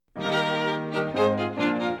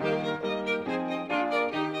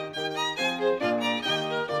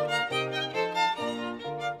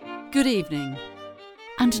Good evening.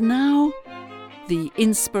 And now, the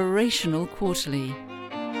Inspirational Quarterly.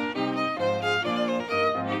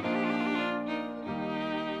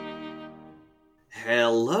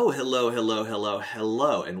 Hello,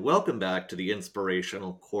 and welcome back to the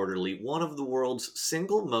Inspirational Quarterly, one of the world's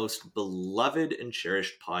single most beloved and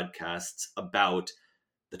cherished podcasts about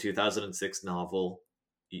the 2006 novel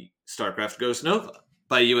Starcraft Ghost Nova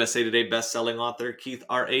by USA Today bestselling author Keith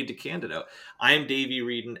R.A. DeCandido. I am Davey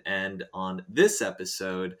Reedon, and on this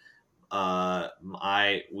episode,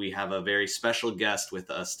 we have a very special guest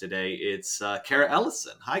with us today. It's Kara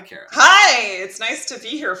Ellison. Hi, Kara. Hi, it's nice to be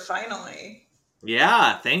here finally.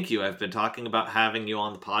 Yeah, thank you. I've been talking about having you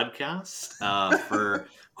on the podcast for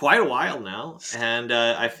quite a while now, and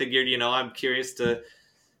I figured, I'm curious to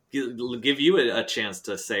give you a chance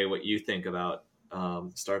to say what you think about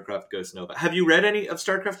Starcraft Ghost Nova. Have you read any of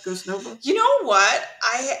Starcraft Ghost Nova? You know what?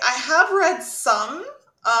 I have read some.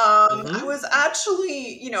 I was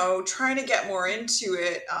actually, trying to get more into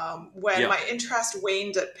it when my interest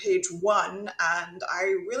waned at page 1, and I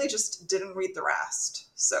really just didn't read the rest.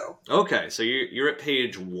 So okay, so you're at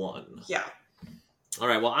page 1. Yeah. All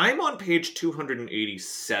right. Well, I'm on page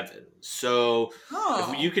 287. So if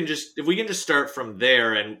we can just start from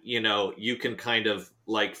there, and you can kind of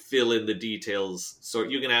like fill in the details. So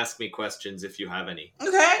you can ask me questions if you have any.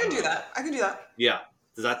 Okay, I can do that. Yeah.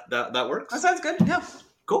 Does that work? That sounds good. Yeah.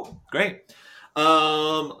 Cool. Great.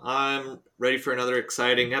 I'm ready for another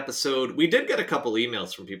exciting episode. We did get a couple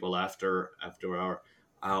emails from people after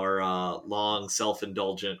our long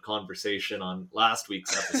self-indulgent conversation on last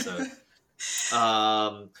week's episode.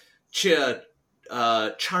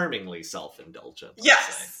 Charmingly self-indulgent.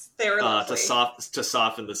 Yes, they were lovely. To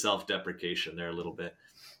soften the self-deprecation there a little bit.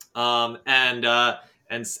 To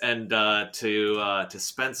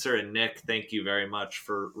Spencer and Nick, thank you very much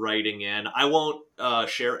for writing in. I won't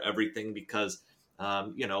share everything because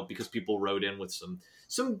people wrote in with some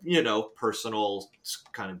personal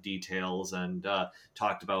kind of details and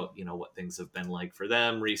talked about what things have been like for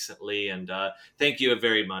them recently. And thank you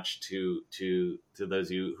very much to those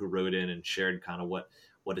of you who wrote in and shared kind of what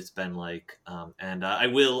it's been like. I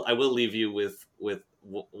will leave you with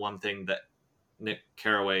one thing that Nick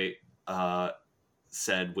Carraway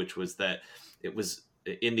said, which was that it was,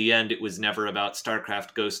 in the end, it was never about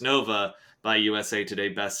Starcraft Ghost Nova by USA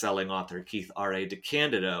Today bestselling author Keith R.A.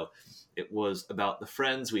 DeCandido. It was about the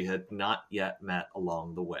friends we had not yet met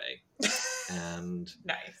along the way. And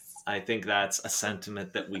nice. I think that's a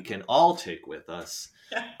sentiment that we can all take with us.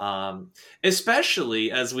 Especially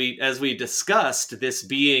as we discussed this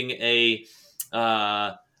being a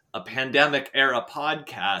pandemic era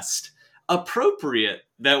podcast, appropriate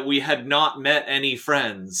that we had not met any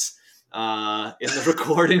friends in the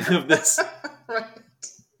recording of this. Right.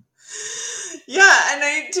 Yeah,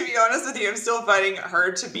 and to be honest with you, I'm still finding it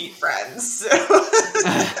hard to beat friends. So.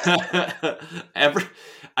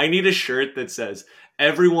 I need a shirt that says,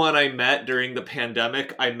 everyone I met during the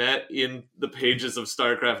pandemic, I met in the pages of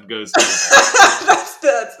Starcraft Ghost Nova.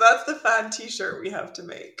 That's the fan t-shirt we have to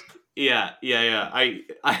make. Yeah.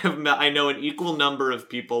 I know an equal number of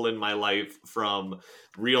people in my life from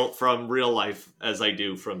real life as I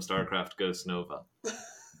do from Starcraft Ghost Nova.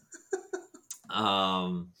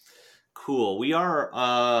 Cool. We are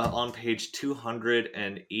on page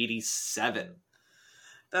 287.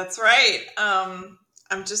 That's right. I'm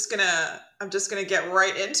just gonna get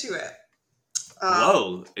right into it.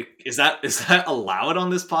 Whoa! Is that allowed on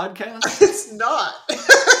this podcast? It's not.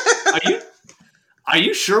 Are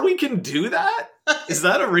you sure we can do that? Is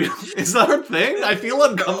that a thing? I feel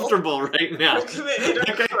uncomfortable right now. We're committed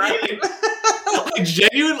a crime. I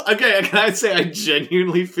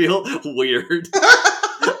genuinely feel weird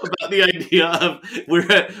about the idea of we're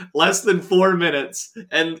at less than 4 minutes,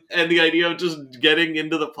 and the idea of just getting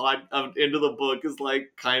into the book is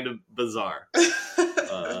like kind of bizarre.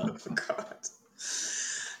 Oh God.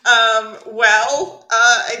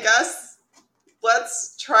 I guess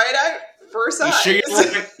let's try it out. First eyes.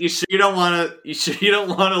 You sure you don't want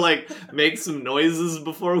to like make some noises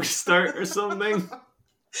before we start or something?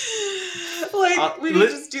 Like we could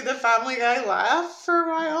just do the Family Guy laugh for a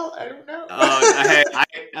while. I don't know.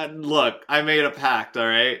 Look, I made a pact. All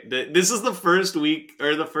right, this is the first week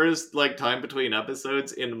or the first time between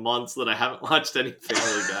episodes in months that I haven't watched any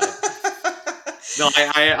Family Guy. No,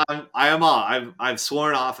 I've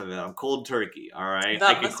sworn off of it. I'm cold turkey. All right,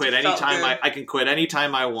 I can quit anytime. I can quit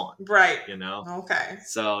anytime I want. Right. Okay.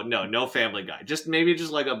 So no Family Guy. Maybe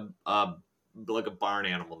like a barn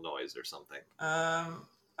animal noise or something.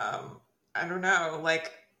 I don't know, like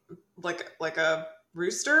a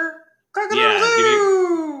rooster.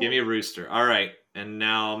 Yeah, give me a rooster. All right. And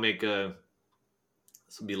now I'll make this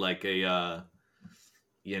will be like a,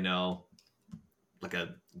 like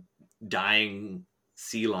a dying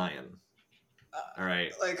sea lion. All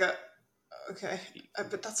right. Okay.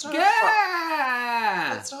 But that's not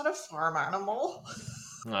that's not a farm animal.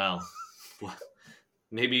 Well,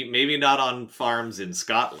 maybe not on farms in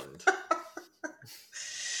Scotland.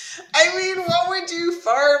 I mean, what would you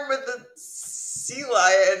farm with a sea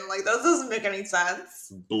lion? Like, that doesn't make any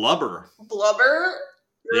sense. Blubber. Blubber?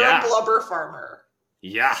 You're a blubber farmer.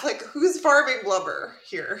 Yeah. Like, who's farming blubber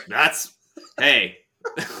here? Hey.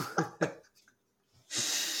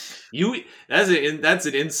 That's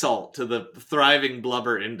an insult to the thriving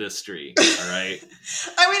blubber industry, all right?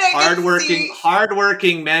 I mean,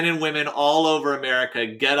 hardworking men and women all over America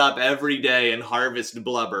get up every day and harvest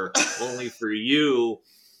blubber, only for you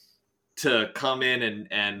to come in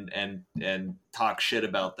and talk shit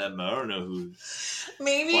about them. I don't know who.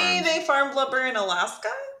 Maybe they farm blubber in Alaska.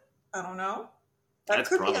 I don't know. That's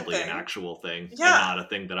probably an actual thing, and not a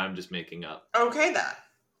thing that I'm just making up. Okay, then.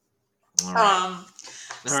 All right.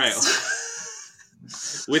 All right.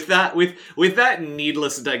 With that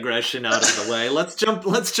needless digression out of the way, let's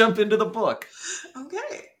jump into the book.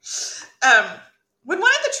 Okay. When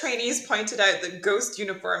one of the trainees pointed out that ghost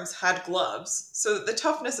uniforms had gloves, so that the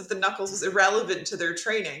toughness of the knuckles was irrelevant to their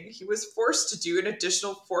training, he was forced to do an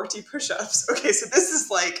additional 40 push-ups. Okay, so this is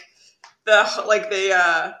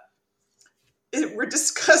we're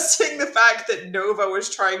discussing the fact that Nova was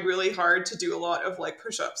trying really hard to do a lot of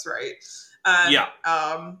push-ups, right?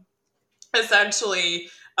 And, essentially,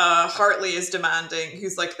 Hartley is demanding,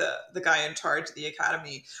 who's the guy in charge of the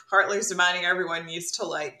academy. Hartley is demanding everyone needs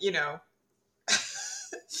to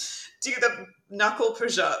do the knuckle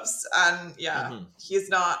push-ups, and he's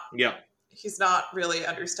not really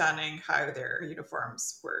understanding how their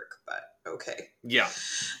uniforms work, but okay. Yeah.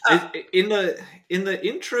 In the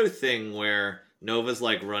intro thing where Nova's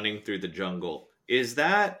running through the jungle,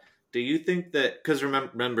 do you think that, because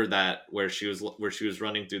remember that where she was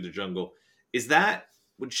running through the jungle,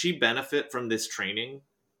 would she benefit from this training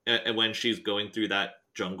when she's going through that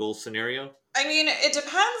jungle scenario? I mean, it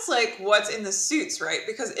depends what's in the suits, right?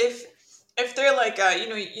 Because if they're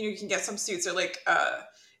you can get some suits or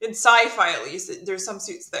in sci-fi at least, there's some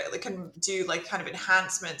suits that can do kind of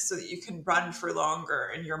enhancements so that you can run for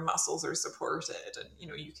longer and your muscles are supported, and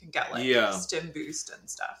you can get a stim boost and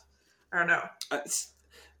stuff. I don't know.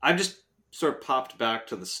 I just sort of popped back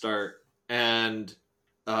to the start and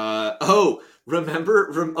okay.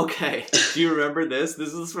 Do you remember this?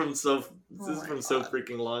 This is from so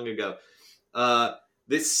freaking long ago.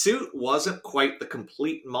 This suit wasn't quite the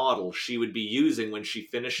complete model she would be using when she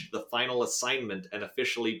finished the final assignment and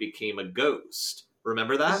officially became a ghost.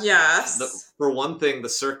 Remember that? Yes. For one thing, the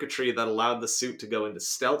circuitry that allowed the suit to go into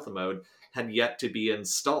stealth mode had yet to be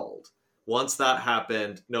installed. Once that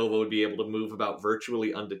happened, Nova would be able to move about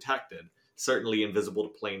virtually undetected, certainly invisible to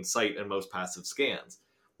plain sight and most passive scans.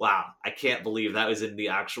 Wow, I can't believe that was in the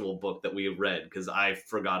actual book that we read, because I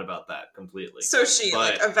forgot about that completely. So she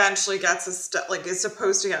eventually gets is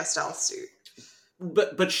supposed to get a stealth suit.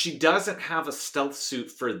 But she doesn't have a stealth suit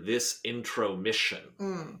for this intro mission,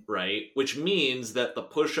 right? Which means that the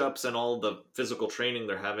push-ups and all the physical training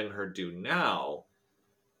they're having her do now,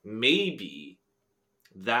 maybe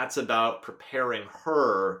that's about preparing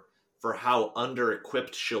her for how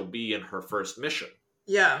under-equipped she'll be in her first mission.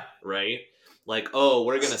 Yeah. Right? We're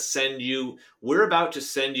about to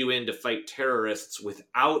send you in to fight terrorists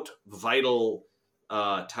without vital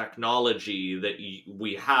technology that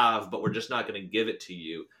we have, but we're just not going to give it to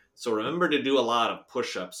you. So remember to do a lot of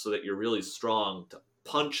push-ups so that you're really strong to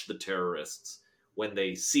punch the terrorists when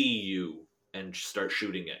they see you and start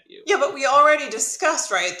shooting at you. Yeah, but we already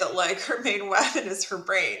discussed, right, that her main weapon is her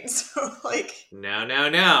brain. So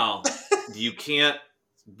Now. You can't.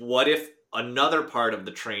 What if another part of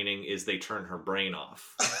the training is they turn her brain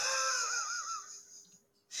off?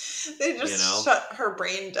 They just shut her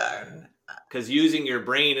brain down. Because using your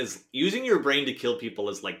brain to kill people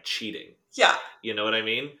is like cheating. Yeah. You know what I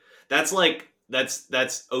mean? That's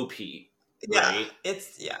OP. Yeah. Right?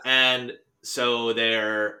 And so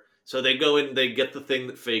they go in, they get the thing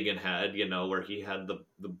that Fagin had, where he had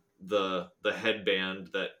the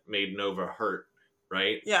headband that made Nova hurt,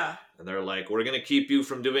 right? Yeah. And they're like, we're going to keep you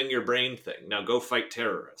from doing your brain thing. Now go fight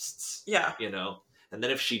terrorists. Yeah. And then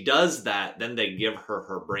if she does that, then they give her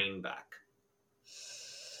her brain back.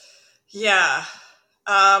 Yeah.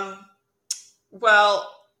 Well,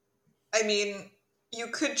 I mean, you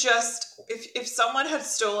could just, if someone had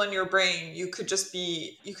stolen your brain, your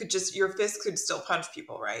fist could still punch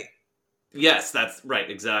people, right? Yes, that's right,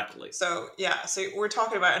 exactly. So, yeah, so we're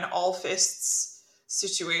talking about an all fists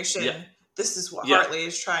situation. Yeah. This is what Yeah. Hartley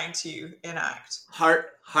is trying to enact.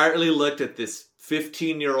 Hartley looked at this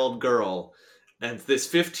 15-year-old girl, and this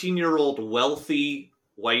 15-year-old wealthy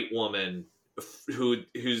white woman who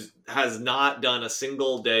has not done a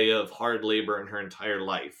single day of hard labor in her entire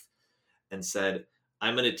life, and said,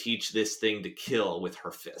 I'm going to teach this thing to kill with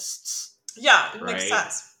her fists. Yeah, it makes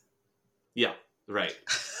sense. Yeah, right.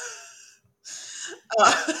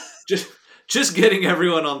 Uh, just getting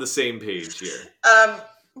everyone on the same page here.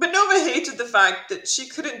 But Nova hated the fact that she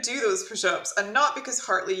couldn't do those push-ups, and not because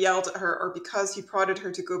Hartley yelled at her or because he prodded her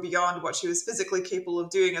to go beyond what she was physically capable of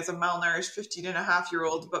doing as a malnourished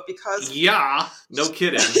 15-and-a-half-year-old, but because... Yeah, no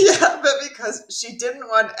kidding. Yeah, but because she didn't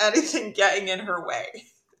want anything getting in her way.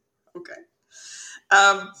 Okay.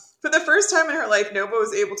 For the first time in her life, Nova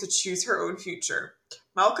was able to choose her own future.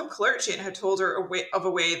 Malcolm Clerchian had told her of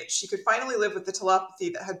a way that she could finally live with the telepathy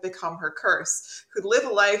that had become her curse, could live a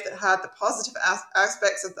life that had the positive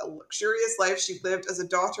aspects of the luxurious life she lived as a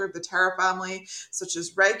daughter of the Terra family, such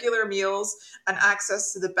as regular meals and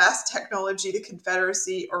access to the best technology the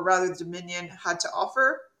Confederacy, or rather the Dominion, had to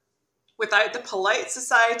offer, without the polite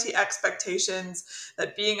society expectations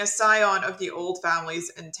that being a scion of the old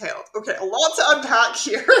families entailed. Okay, a lot to unpack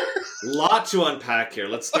here.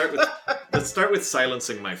 Let's start with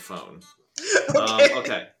silencing my phone.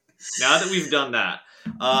 Okay. Now that we've done that,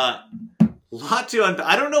 lot to unpack.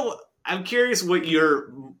 I don't know. I'm curious what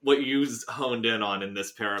you honed in on in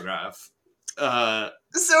this paragraph.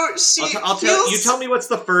 So she. You tell me what's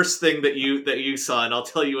the first thing that you saw, and I'll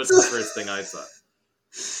tell you what's the first thing I saw.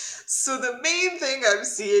 So the main thing I'm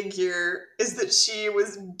seeing here is that she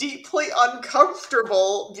was deeply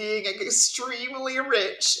uncomfortable being extremely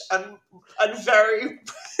rich and very,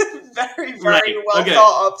 very, very well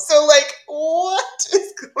thought of. So, like, what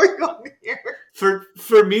is going on here?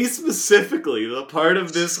 For me specifically, the part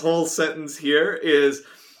of this whole sentence here is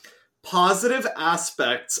positive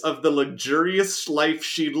aspects of the luxurious life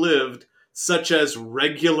she lived, such as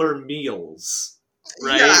regular meals.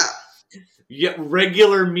 Right? Yeah. Yeah,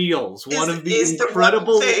 regular meals. One of the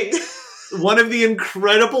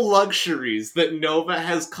incredible luxuries that Nova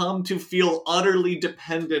has come to feel utterly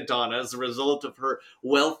dependent on as a result of her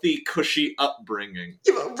wealthy, cushy upbringing.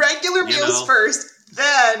 Yeah, but regular meals first,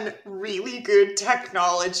 then really good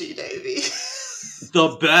technology, Davey.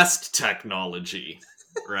 The best technology.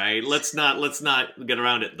 Right? Let's not get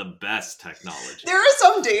around it. The best technology. There are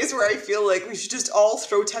some days where I feel like we should just all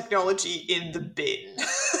throw technology in the bin.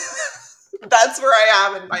 That's where I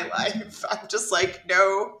am in my life. I'm just like,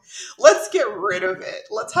 no, let's get rid of it.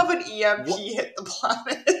 Let's have an EMP hit the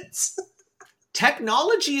planet.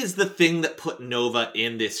 Technology is the thing that put Nova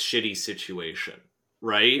in this shitty situation,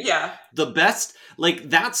 right? Yeah. The best, like,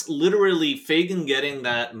 that's literally Fagin getting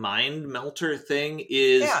that mind melter thing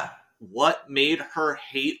is what made her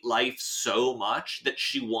hate life so much that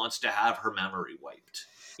she wants to have her memory wiped.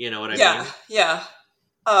 You know what I mean? Yeah.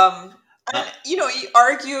 And,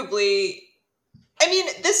 arguably, I mean,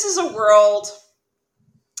 this is a world,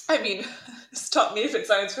 stop me if it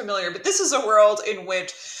sounds familiar, but this is a world in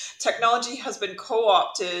which technology has been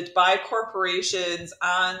co-opted by corporations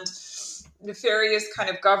and nefarious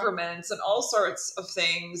kind of governments and all sorts of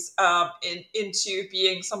things into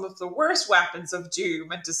being some of the worst weapons of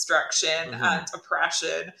doom and destruction and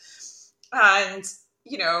oppression. And,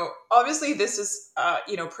 obviously this is,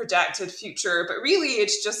 projected future, but really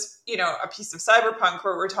it's just, a piece of cyberpunk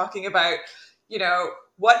where we're talking about,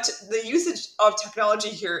 what the usage of technology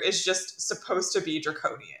here is just supposed to be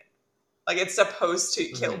draconian. Like, it's supposed to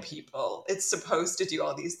kill people. It's supposed to do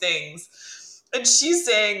all these things. And she's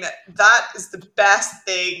saying that is the best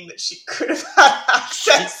thing that she could have had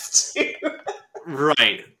access to.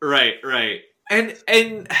 Right. And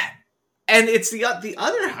it's the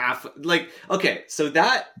other half, like, okay, so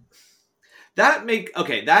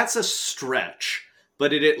that's a stretch,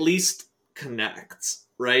 but it at least connects,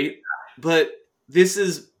 right? But this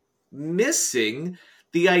is missing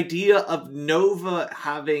the idea of Nova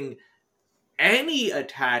having any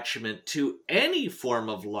attachment to any form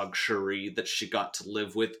of luxury that she got to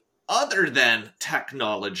live with other than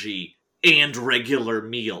technology and regular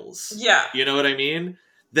meals. Yeah. You know what I mean?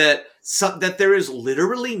 That there is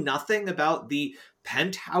literally nothing about the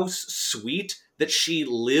penthouse suite that she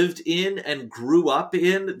lived in and grew up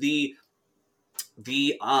in, the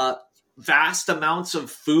vast amounts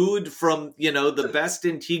of food from, the best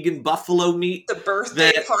Antiguan buffalo meat. The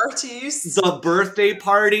birthday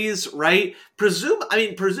parties, right? Presume,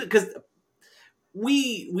 because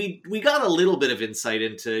we got a little bit of insight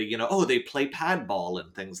into, they play padball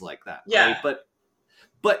and things like that, right?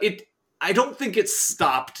 But I don't think it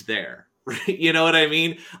stopped there, You know what I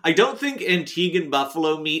mean? I don't think Antiguan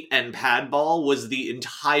buffalo meat and padball was the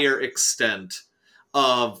entire extent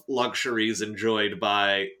of luxuries enjoyed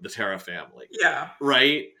by the Terra family. Yeah.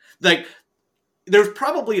 Right? Like, there's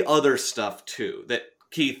probably other stuff, too, that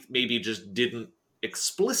Keith maybe just didn't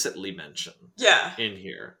explicitly mention in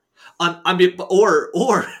here. I mean, or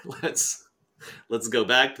let's go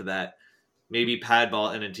back to that. Maybe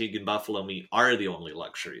padball and Antiguan buffalo meat are the only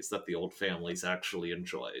luxuries that the old families actually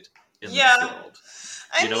enjoyed in this world.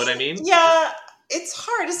 You know what I mean? Yeah, it's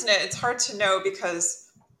hard, isn't it? It's hard to know because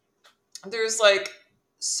there's like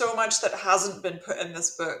so much that hasn't been put in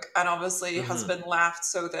this book and obviously has been left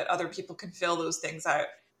so that other people can fill those things out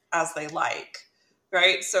as they like,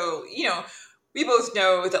 right? So, you know, we both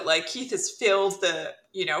know that like Keith has filled the,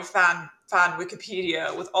 you know, fan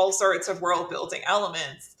Wikipedia with all sorts of world building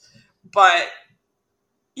elements, but,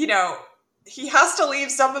 you know, he has to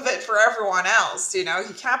leave some of it for everyone else, you know,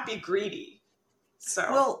 he can't be greedy. So,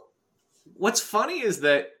 well, what's funny is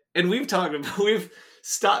that, and we've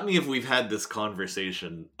stopped me if we've had this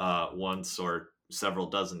conversation once or several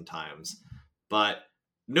dozen times, but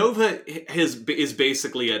Nova is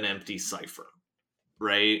basically an empty cipher,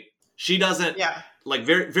 right? She doesn't, like,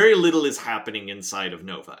 very, very little is happening inside of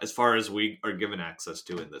Nova as far as we are given access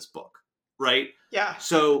to in this book, right? Yeah.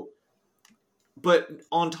 So, but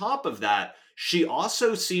on top of that, she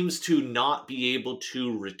also seems to not be able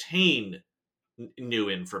to retain new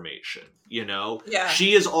information, you know? Yeah.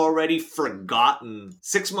 She has already forgotten,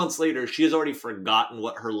 6 months later, she has already forgotten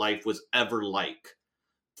what her life was ever like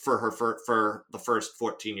for the first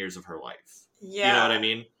 14 years of her life. Yeah. You know what I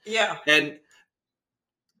mean? Yeah. And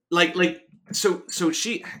so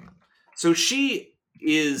she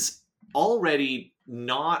is already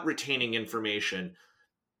not retaining information,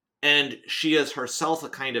 and she is herself a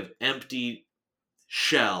kind of empty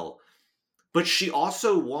shell, but she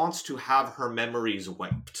also wants to have her memories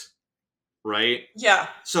wiped, right? Yeah.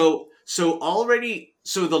 So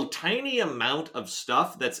the tiny amount of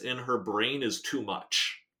stuff that's in her brain is too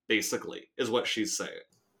much, basically, is what she's saying.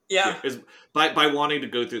 Yeah. Is by wanting to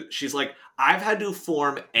go through, she's like, I've had to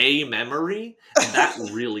form a memory, and that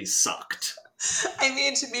really sucked. I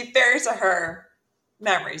mean, to be fair to her,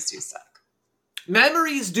 memories do suck.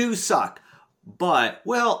 Memories do suck, but,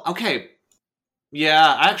 well, okay.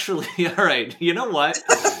 Yeah, actually, all right. You know what?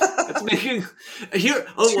 It's making here.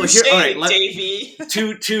 Oh, well, here. All right, Davey.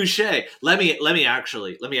 Touche. Let me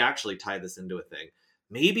actually tie this into a thing.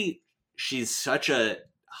 Maybe she's such a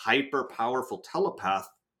hyper powerful telepath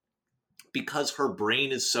because her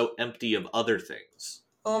brain is so empty of other things.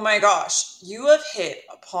 Oh my gosh, you have hit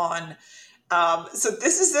upon. So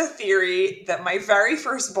this is a theory that my very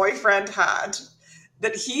first boyfriend had,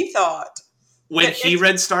 that he thought. When he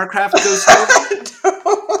read Starcraft Ghost Nova?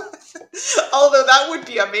 No. Although that would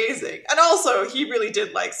be amazing. And also, he really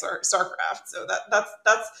did like Starcraft, so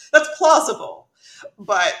that's plausible.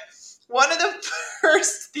 But one of the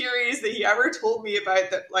first theories that he ever told me about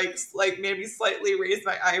that like made me slightly raise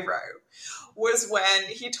my eyebrow was when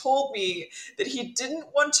he told me that he didn't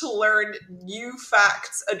want to learn new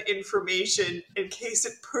facts and information in case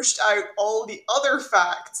it pushed out all the other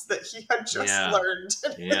facts that he had just learned.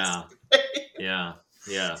 Yeah.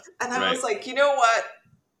 And I was like, you know what?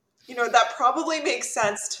 You know, that probably makes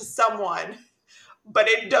sense to someone, but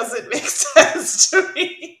it doesn't make sense to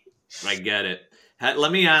me. I get it.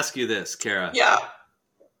 Let me ask you this, Kara. Yeah.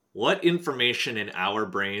 What information in our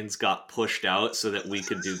brains got pushed out so that we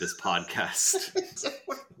could do this podcast?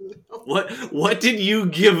 What did you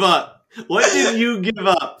give up? What did you give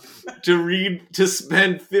up to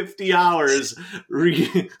spend 50 hours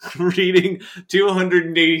reading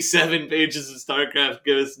 287 pages of Starcraft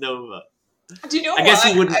Ghost Nova? Do you know I guess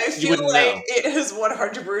what? I feel like it has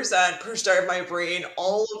 100% pushed out of my brain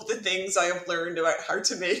all of the things I have learned about how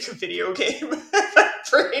to make a video game. My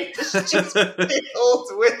brain is just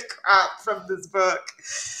filled with crap from this book.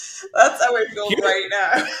 That's how I feel right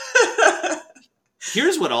now.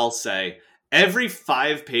 Here's what I'll say. Every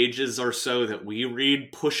 5 pages or so that we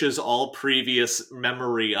read pushes all previous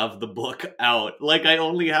memory of the book out. Like, I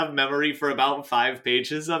only have memory for about 5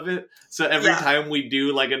 pages of it. So every time we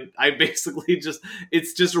do, like, I basically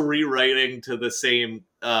it's just rewriting to the same,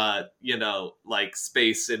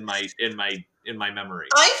 space in my memory.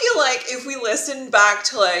 I feel like if we listened back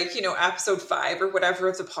to episode 5 or whatever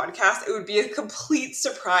of the podcast, it would be a complete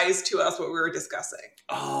surprise to us what we were discussing.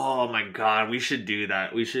 Oh my god, we should do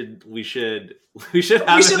that. We should listen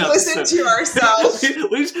to ourselves.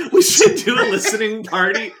 we should do a listening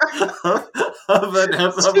party of an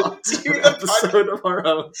episode of our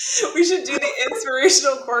own. We should do the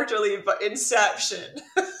Inspirational Quarterly, but Inception.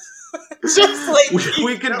 Just like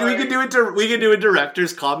we could do a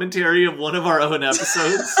director's commentary of one of our own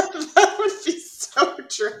episodes. That would be so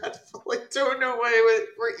dreadful. I don't know why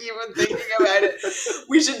we're even thinking about it.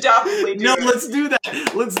 We should definitely do it. No, let's do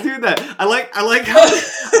that. Let's do that. I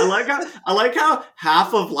like how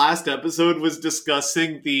half of last episode was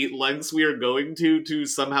discussing the lengths we are going to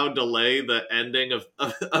somehow delay the ending of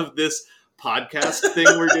this podcast thing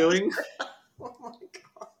we're doing. Oh my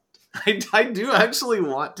god. I do actually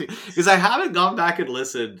want to, because I haven't gone back and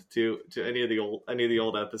listened to any of the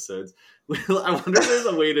old episodes. I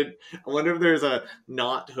wonder if there's a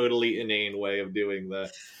not totally inane way of doing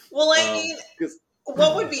that. Well, I mean,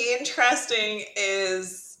 what would be interesting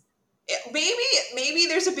is maybe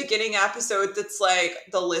there's a beginning episode that's like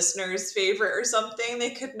the listener's favorite or something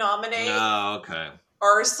they could nominate. Oh, okay.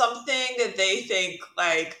 Or something that they think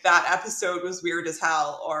like that episode was weird as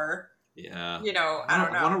hell, or yeah, I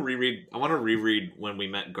don't know. I want to reread When We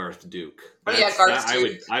Met Garth Duke. Garth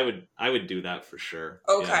Duke. I would do that for sure.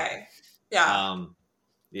 Okay. Yeah.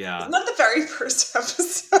 Yeah. Isn't that the very first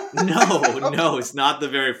episode? No, it's not the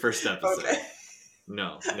very first episode. Okay.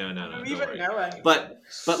 No. I don't even know anything.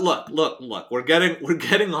 But look, we're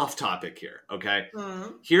getting off topic here. Okay.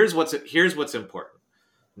 Mm-hmm. Here's what's important.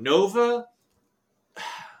 Nova.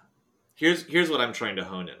 Here's what I'm trying to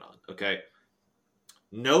hone in on. Okay.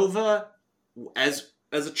 Nova, as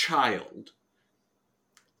a child,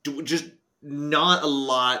 just not a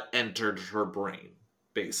lot entered her brain,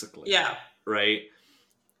 basically. Yeah. Right?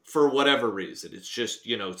 For whatever reason. It's just,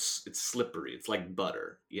 it's slippery. It's like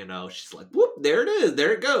butter, She's like, whoop, there it is.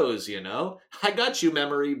 There it goes, I got you,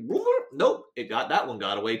 memory. Nope, that one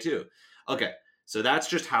got away too. Okay, so that's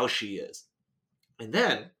just how she is. And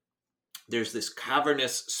then there's this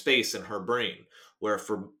cavernous space in her brain where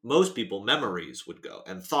for most people memories would go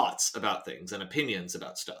and thoughts about things and opinions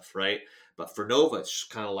about stuff, right? But for Nova, it's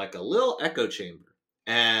just kind of like a little echo chamber.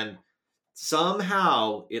 And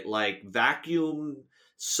somehow it like vacuum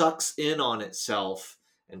sucks in on itself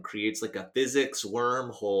and creates like a physics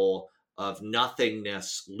wormhole of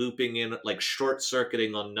nothingness looping in, like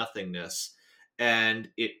short-circuiting on nothingness. And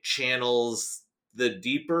it channels the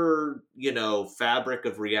deeper, fabric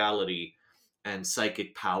of reality, and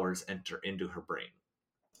psychic powers enter into her brain.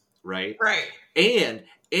 Right? Right. And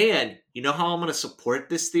you know how I'm going to support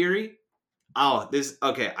this theory?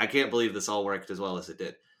 Okay, I can't believe this all worked as well as it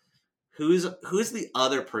did. Who's the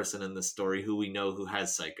other person in the story who we know who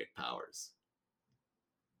has psychic powers?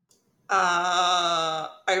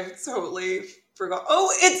 I've totally forgot.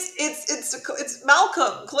 Oh, it's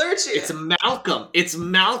Malcolm Clergy. It's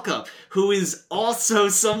Malcolm, who is also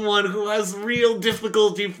someone who has real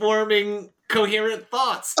difficulty forming coherent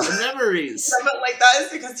thoughts and memories. Yeah, but like that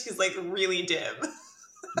is because he's like really dim.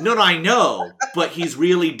 No, I know, but he's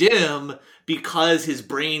really dim because his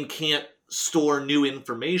brain can't store new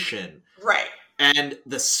information. Right. And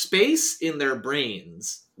the space in their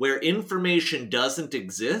brains where information doesn't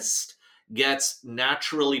exist gets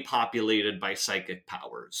naturally populated by psychic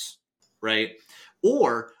powers, right?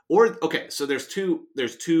 Or okay, so there's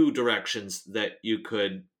two directions that you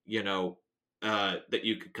could, that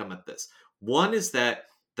you could come at this. One is that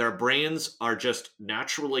their brains are just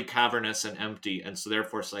naturally cavernous and empty, and so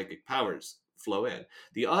therefore psychic powers flow in.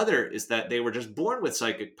 The other is that they were just born with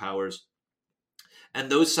psychic powers, and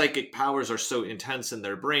those psychic powers are so intense in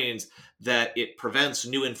their brains that it prevents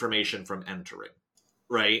new information from entering,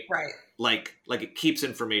 right? Right. Like it keeps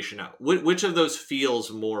information out. Which of those feels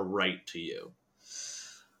more right to you?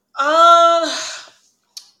 What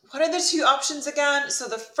are the two options again? So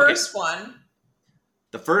the first one.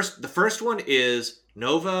 The first one is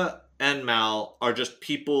Nova and Mal are just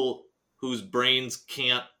people whose brains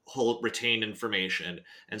can't retain information,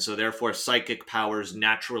 and so therefore psychic powers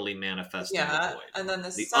naturally manifest in the void. And then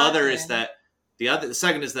the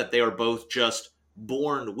second is that they are both just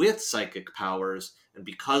born with psychic powers, and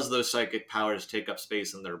because those psychic powers take up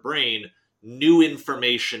space in their brain, new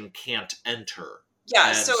information can't enter. Yeah,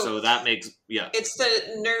 and so that makes it's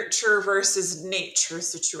the nurture versus nature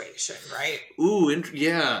situation, right? Ooh,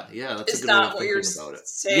 yeah, that's is a good that way what of thinking you're about it.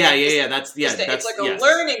 saying? That's it's like a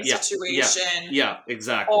learning situation. Yeah,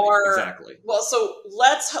 exactly. Well, so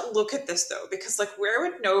let's look at this though, because like, where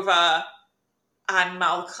would Nova and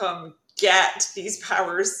Malcolm get these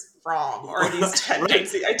powers from, or these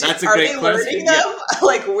tendencies? Right. That's a are great they question. Learning them?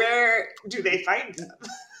 Like, where do they find them?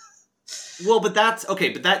 Well, but that's okay.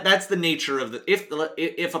 But that's the nature of the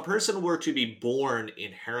if a person were to be born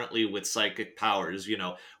inherently with psychic powers,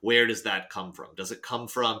 where does that come from? Does it come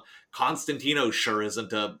from Constantino? Sure,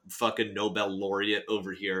 isn't a fucking Nobel laureate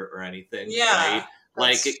over here or anything? Yeah,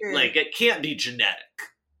 right? Like it can't be genetic.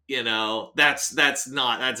 that's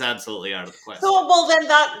absolutely out of the question. So, well, then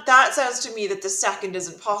that says to me that the second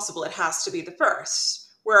isn't possible. It has to be the first.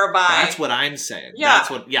 Whereby that's what I'm saying. Yeah.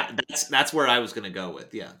 That's where I was going to go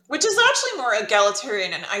with. Yeah. Which is actually more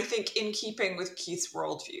egalitarian and I think in keeping with Keith's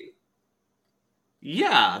worldview.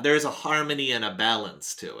 Yeah, there's a harmony and a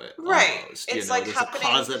balance to it. Right. Almost. It's like there's happening,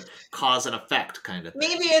 a cause and effect kind of thing.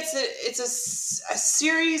 Maybe it's a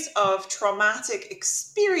series of traumatic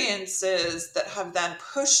experiences that have then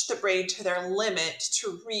pushed the brain to their limit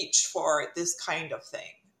to reach for this kind of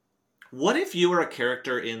thing. What if you were a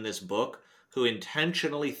character in this book who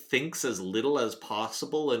intentionally thinks as little as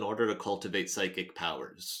possible in order to cultivate psychic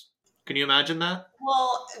powers? Can you imagine that?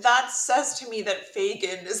 Well, that says to me that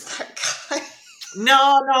Fagin is that guy.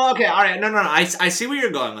 No, okay, all right, no. I see where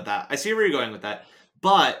you're going with that.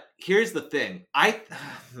 But here's the thing.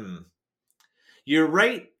 You're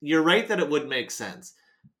right that it would make sense.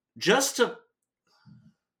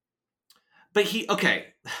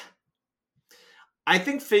 I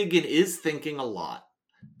think Fagin is thinking a lot,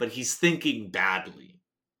 but he's thinking badly,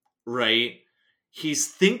 right? He's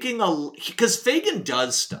thinking because Fagin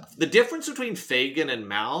does stuff. The difference between Fagin and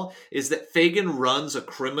Mal is that Fagin runs a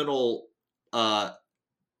criminal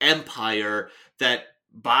empire that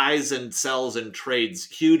buys and sells and trades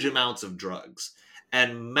huge amounts of drugs,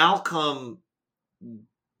 and Malcolm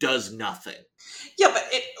does nothing. Yeah, but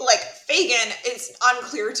Fagin, it's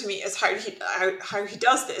unclear to me as how he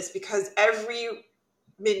does this because every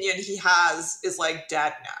minion he has is like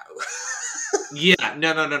dead now. Yeah,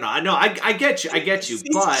 no. I get you,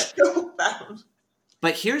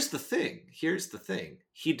 but here's the thing.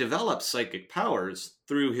 He develops psychic powers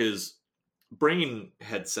through his brain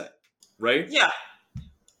headset, right? Yeah.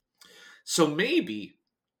 So maybe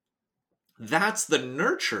that's the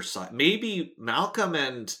nurture side. Maybe Malcolm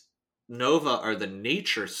and Nova are the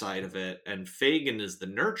nature side of it, and Fagin is the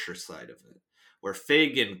nurture side of it, where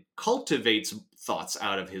Fagin cultivates thoughts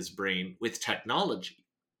out of his brain with technology.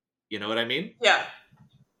 You know what I mean? Yeah.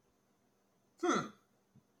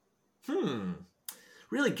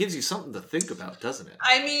 Really gives you something to think about, doesn't it?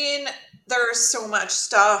 I mean, there's so much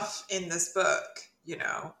stuff in this book,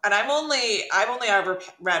 and I've only ever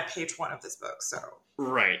read page 1 of this book, so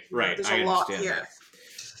right. There's a lot here. That.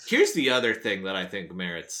 Here's the other thing that I think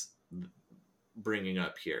merits bringing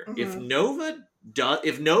up here. Mm-hmm.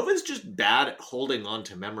 If Nova's just bad at holding on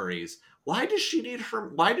to memories, why does she need her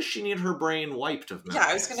brain wiped of memories? Yeah,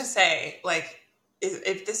 I was gonna say,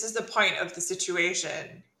 if this is the point of the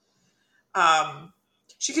situation,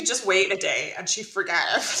 she could just wait a day and she'd forget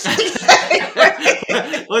everything.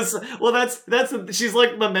 Well, that's she's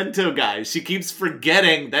like Memento, guys. She keeps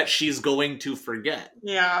forgetting that she's going to forget.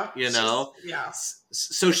 Yeah. Yeah.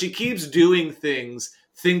 So she keeps doing things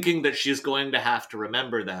thinking that she's going to have to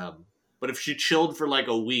remember them. But if she chilled for like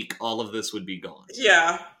a week, all of this would be gone.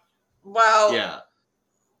 Yeah. Well, yeah.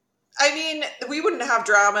 I mean, we wouldn't have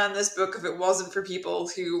drama in this book if it wasn't for people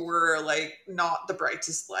who were not the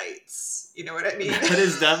brightest lights. You know what I mean? That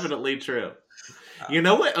is definitely true. You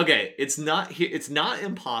know what? Okay, it's not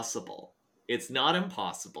impossible. It's not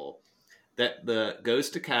impossible that the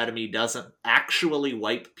Ghost Academy doesn't actually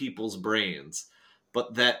wipe people's brains,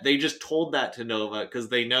 but that they just told that to Nova because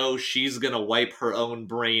they know she's going to wipe her own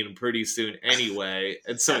brain pretty soon anyway.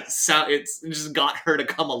 And so it's just got her to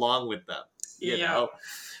come along with them, you know?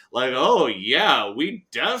 Oh yeah, we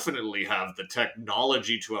definitely have the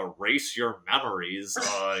technology to erase your memories.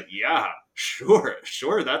 Yeah, sure,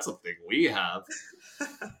 that's a thing we have.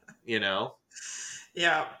 Yeah.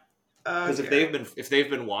 Because if they've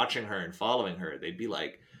been watching her and following her, they'd be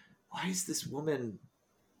like, why does this woman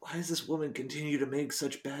continue to make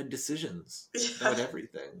such bad decisions about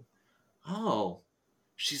everything? Oh,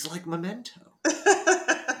 she's like Memento.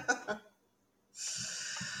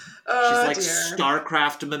 She's like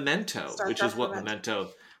Starcraft Memento, which is what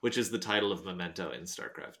which is the title of Memento in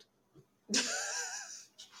Starcraft.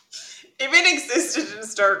 If it existed in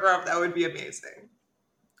Starcraft, that would be amazing.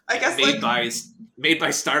 I guess made by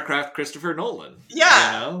Starcraft Christopher Nolan.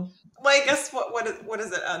 Yeah. Well, I guess what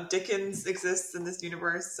is it? Dickens exists in this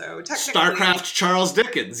universe, so technically Starcraft Charles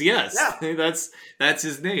Dickens. Yes, yeah. That's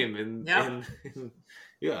his name.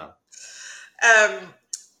 Yeah.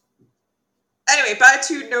 Anyway, back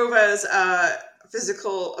to Nova's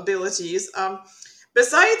physical abilities.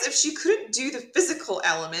 Besides, if she couldn't do the physical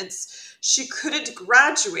elements, she couldn't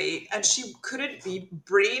graduate and she couldn't be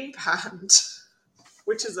brain panned,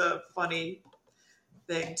 which is a funny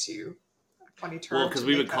thing to. Funny term. Well, because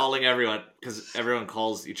we've been calling everyone, because everyone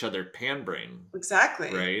calls each other pan brain.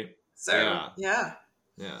 Exactly. Right. So yeah.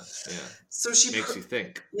 Yeah. So she makes you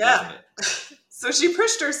think. Yeah. So she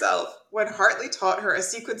pushed herself. When Hartley taught her a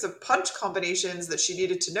sequence of punch combinations that she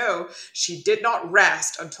needed to know, she did not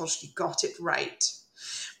rest until she got it right.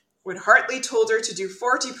 When Hartley told her to do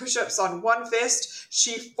 40 push-ups on one fist,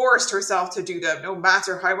 she forced herself to do them, no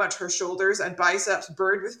matter how much her shoulders and biceps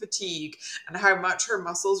burned with fatigue and how much her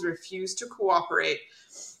muscles refused to cooperate.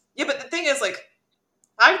 Yeah, but the thing is, like,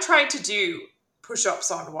 I've tried to do push-ups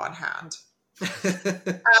on one hand.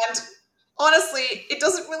 And honestly, it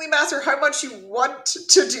doesn't really matter how much you want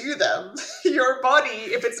to do them. Your body,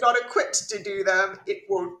 if it's not equipped to do them, it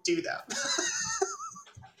won't do them.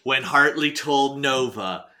 When Hartley told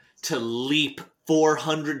Nova to leap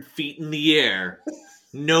 400 feet in the air,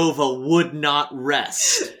 Nova would not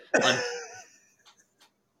rest.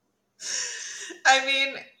 I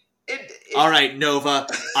mean, all right, Nova,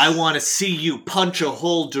 I want to see you punch a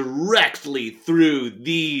hole directly through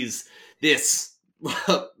this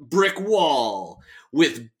brick wall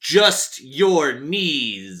with just your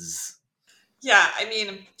knees. Yeah, I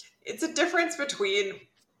mean, it's a difference between,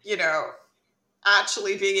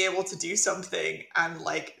 actually being able to do something and,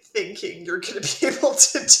 like, thinking you're going to be able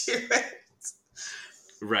to do it.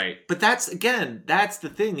 Right. But that's the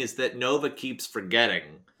thing, is that Nova keeps forgetting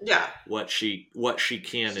what she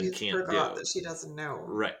can and can't do. She's forgot that she doesn't know.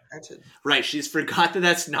 Right. Right. She's forgot that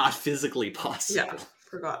that's not physically possible. Yeah.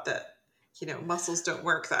 Forgot that, muscles don't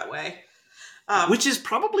work that way. Which is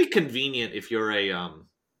probably convenient if you're a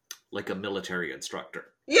military instructor.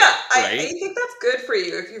 Yeah, right? I think that's good for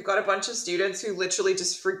you if you've got a bunch of students who literally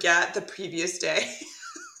just forget the previous day.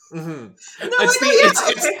 Mm-hmm.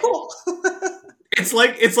 Cool. It's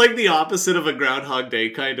like the opposite of a Groundhog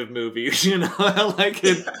Day kind of movie, like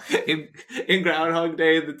in Groundhog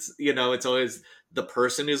Day, that's, it's always the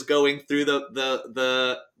person who's going through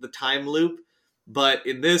the time loop, but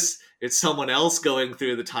in this, it's someone else going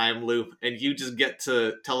through the time loop, and you just get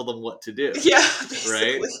to tell them what to do. Yeah, basically.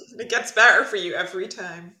 Right? It gets better for you every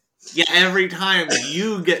time. Yeah, every time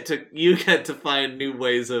you get to find new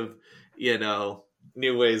ways of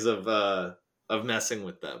messing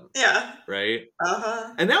with them. Yeah. Right?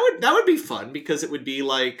 Uh-huh. And that would be fun, because it would be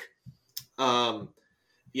like, because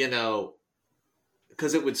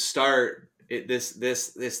it would start,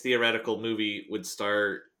 this theoretical movie would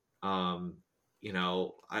start,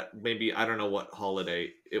 maybe, I don't know what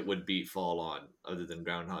holiday it would fall on other than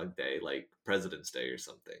Groundhog Day, like President's Day or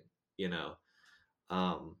something,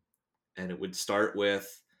 and it would start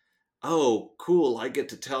with, oh, cool, I get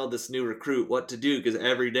to tell this new recruit what to do, because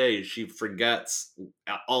every day she forgets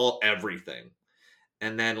everything.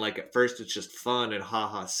 And then, like, at first it's just fun and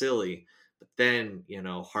haha silly, but then,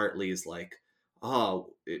 Hartley's like, oh,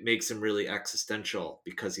 it makes him really existential,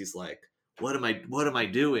 because he's like, what am I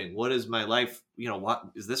doing? What is my life? What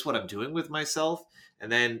is this? What I'm doing with myself?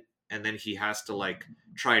 And then he has to, like,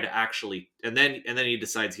 try to actually, and then he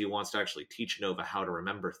decides he wants to actually teach Nova how to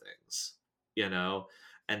remember things,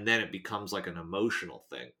 and then it becomes like an emotional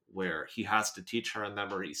thing where he has to teach her a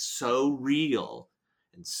memory so real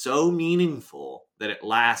and so meaningful that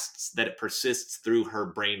it persists through her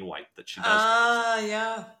brain wipe that she does.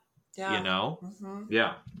 Yeah. Mm-hmm.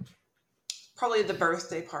 Yeah. Probably the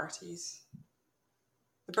birthday parties.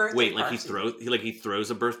 He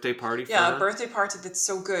throws a birthday party for her? Yeah, a birthday party that's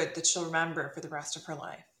so good that she'll remember for the rest of her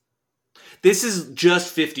life. This is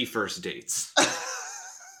just 50 First Dates.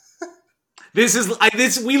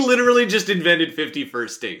 We literally just invented 50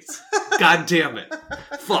 First Dates. God damn it.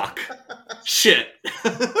 Fuck. Shit.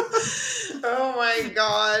 Oh my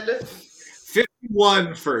god.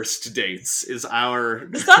 51 First Dates is our...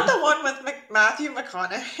 Is that the one with Matthew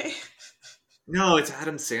McConaughey? No, it's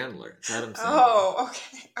Adam Sandler. Oh,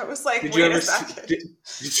 okay. I was like, wait a second.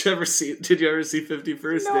 Did you ever see 50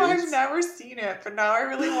 First Dates? No, I've never seen it, but now I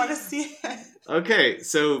really want to see it. Okay,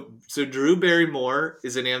 so Drew Barrymore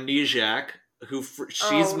is an amnesiac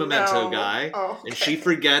she's Memento guy, and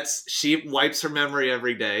she wipes her memory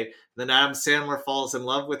every day. Then Adam Sandler falls in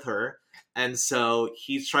love with her, and so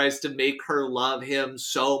he tries to make her love him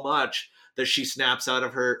so much that she snaps out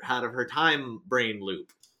of her time brain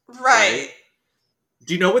loop. Right?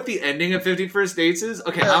 Do you know what the ending of 50 First Dates is?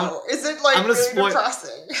 Okay, no. Is it like really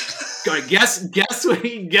depressing? God, guess what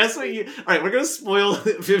you. All right, we're gonna spoil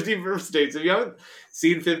 50 First Dates. If you haven't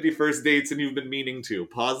seen 50 First Dates and you've been meaning to,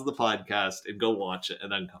 pause the podcast and go watch it,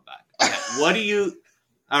 and then come back. Okay,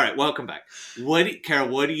 all right, welcome back. Carol,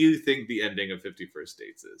 what do you think the ending of 50 First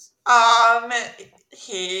Dates is?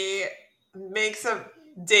 He makes a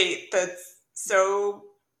date that's so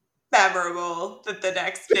memorable that the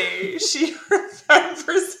next day she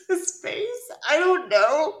remembers his face. I don't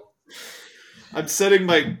know. I'm setting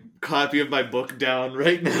my copy of my book down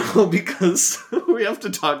right now because we have to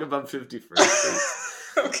talk about 51st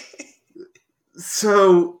Dates. Okay.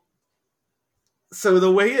 So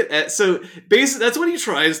the way basically that's what he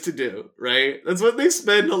tries to do, right? That's what they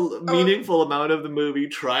spend a meaningful amount of the movie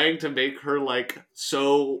trying to make her like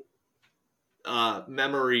so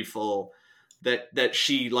memoryful that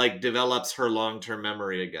she like develops her long-term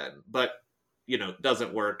memory again, but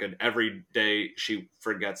doesn't work, and every day she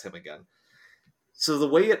forgets him again. So the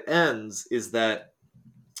way it ends is that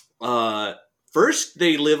first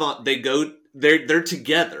they're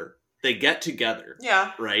together, they get together,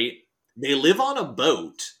 Yeah, right? They live on a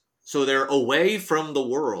boat, so they're away from the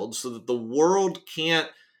world, so that the world can't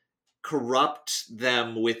corrupt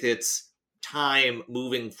them with its time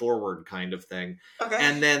moving forward kind of thing. okay.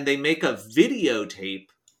 And then they make a videotape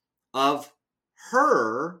of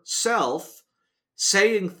herself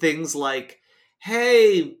saying things like,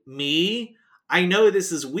 "Hey, me, I know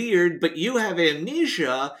this is weird, but you have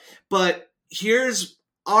amnesia, but here's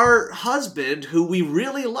our husband who we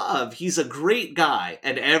really love. He's a great guy."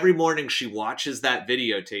 And every morning she watches that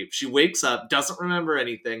videotape. She wakes up, doesn't remember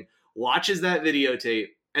anything, watches that videotape,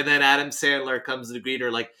 and then Adam Sandler comes to greet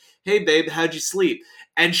her like, "Hey babe, how'd you sleep?"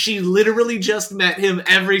 And she literally just met him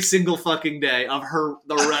every single fucking day of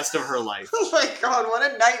the rest of her life. Oh my god, what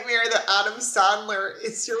a nightmare that Adam Sandler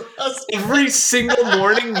is your husband. Every single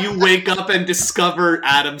morning you wake up and discover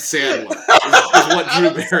Adam Sandler is what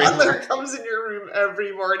Drew Barrymore comes in your room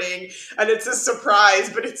every morning, and it's a surprise,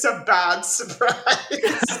 but it's a bad surprise.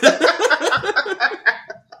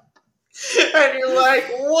 And you're like,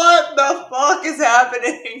 what the fuck is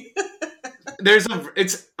happening?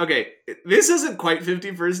 It's okay, this isn't quite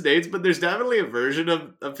 51st Dates, but there's definitely a version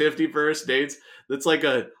of 51st Dates that's like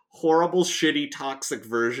a horrible, shitty, toxic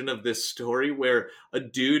version of this story where a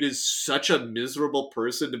dude is such a miserable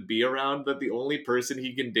person to be around that the only person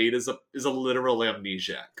he can date is a literal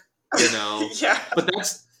amnesiac, Yeah.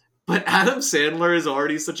 But Adam Sandler is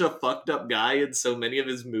already such a fucked up guy in so many of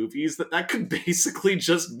his movies that could basically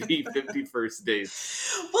just be 51st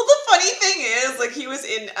Dates. Well, the funny thing is, like, he was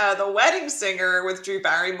in The Wedding Singer with Drew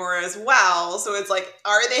Barrymore as well. So it's like,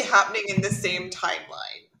 are they happening in the same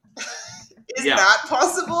timeline? Is that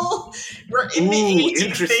possible? Where in the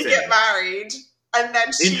 80s they get married, and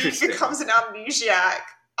then she becomes an amnesiac.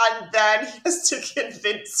 And then he has to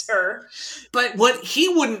convince her. But he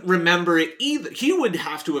wouldn't remember it either. He would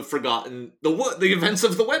have to have forgotten the events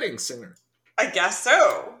of The Wedding Singer. I guess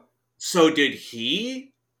so. So did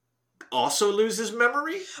he also lose his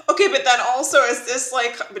memory? Okay, but then also, is this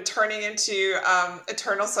like turning into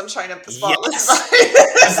Eternal Sunshine of the Spotless Mind?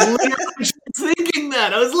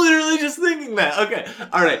 I was literally just thinking that. Okay.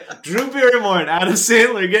 All right. Drew Barrymore and Adam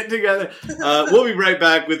Sandler get together. We'll be right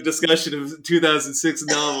back with discussion of 2006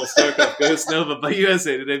 novel Starcraft Ghost Nova by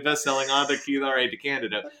USA Today bestselling author Keith R. A.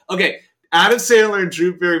 DeCandido. Okay. Adam Sandler and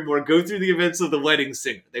Drew Barrymore go through the events of The Wedding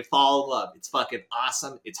Singer. They fall in love. It's fucking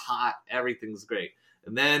awesome. It's hot. Everything's great.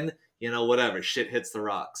 And then, whatever, shit hits the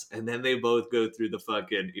rocks. And then they both go through the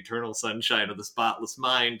fucking Eternal Sunshine of the Spotless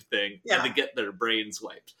Mind thing, and they get their brains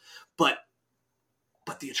wiped. But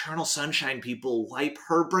the Eternal Sunshine people wipe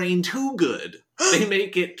her brain too good. They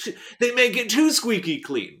make it too squeaky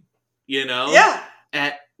clean, Yeah.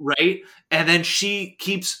 Right? And then she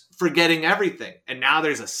keeps forgetting everything. And now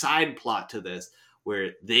there's a side plot to this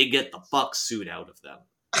where they get the fuck suit out of them,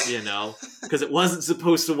 because it wasn't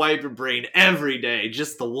supposed to wipe your brain every day,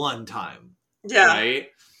 just the one time. Yeah. Right?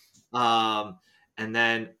 And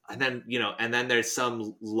then there's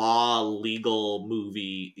some legal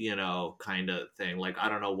movie, kind of thing. Like, I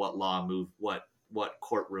don't know what what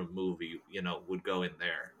courtroom movie, would go in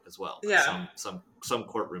there as well. Yeah. Some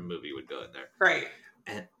courtroom movie would go in there. Right.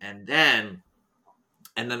 And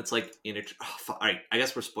then it's like, all right, I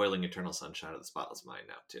guess we're spoiling Eternal Sunshine of the Spotless Mind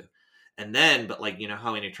now too. And then, but like,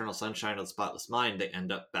 how in Eternal Sunshine of the Spotless Mind, they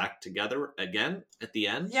end up back together again at the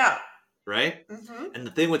end. Yeah. Right? Mm-hmm. And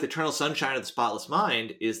the thing with Eternal Sunshine of the Spotless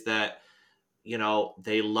Mind is that,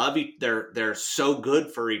 they love they're so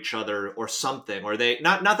good for each other or something, or they,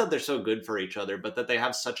 not that they're so good for each other, but that they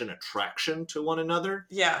have such an attraction to one another.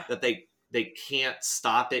 Yeah. That they can't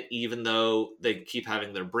stop it even though they keep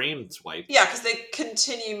having their brains wiped. Yeah, because they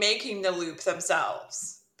continue making the loop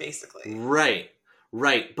themselves, basically. Right.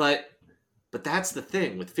 But that's the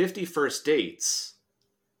thing with 51st Dates.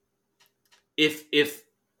 If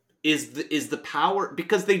is the power,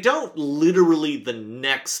 because they don't literally the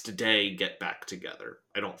next day get back together,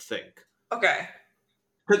 I don't think. Okay.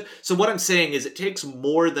 So what I'm saying is it takes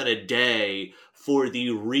more than a day for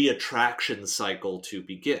the re-attraction cycle to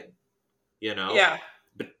begin. Yeah.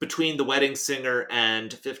 Between The Wedding Singer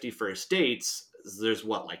and 51st Dates, there's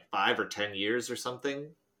what, like 5 or 10 years or something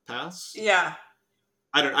pass. Yeah.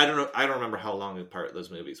 I don't know. I don't remember how long apart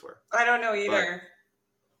those movies were. I don't know either.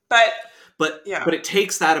 But it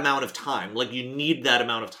takes that amount of time. Like, you need that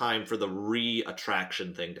amount of time for the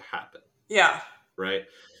re-attraction thing to happen. Yeah. Right?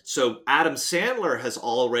 So Adam Sandler has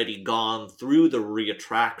already gone through the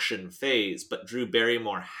re-attraction phase, but Drew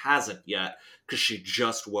Barrymore hasn't yet because she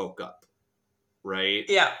just woke up. Right?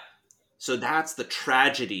 Yeah. So that's the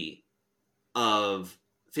tragedy of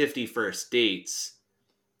 50 First Dates,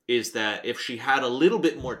 is that if she had a little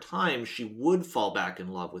bit more time, she would fall back in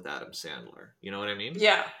love with Adam Sandler. You know what I mean?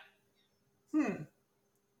 Yeah.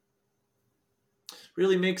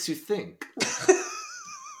 Really makes you think.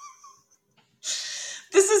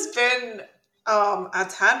 This has been a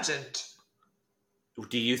tangent.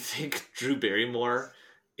 Do you think Drew Barrymore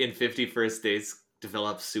in 50 First Dates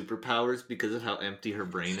develops superpowers because of how empty her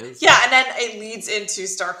brain is? Yeah, and then it leads into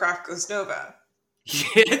Starcraft Goes Nova.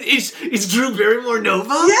 Yeah, is Drew Barrymore Nova?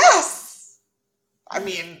 Yes! I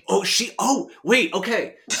mean... Wait,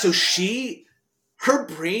 okay. So her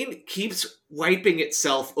brain keeps wiping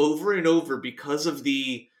itself over and over because of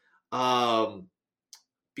the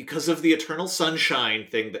Eternal Sunshine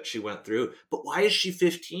thing that she went through. But why is she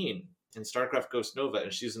 15 in StarCraft Ghost Nova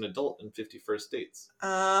and she's an adult in 50 First Dates?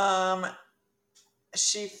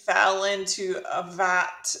 She fell into a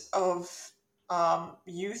vat of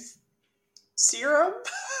youth serum.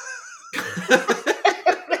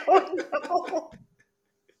 I don't know.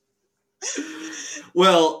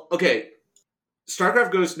 Well, okay.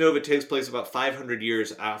 StarCraft Ghost Nova takes place about 500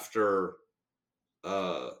 years after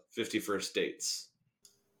 50 First Dates.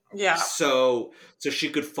 Yeah. So she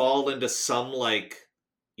could fall into some, like,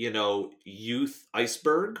 youth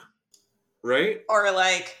iceberg, right? Or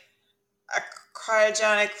like a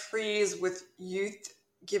cryogenic freeze with youth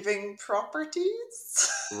giving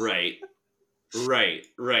properties. Right.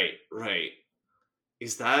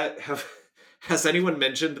 Is that... Has anyone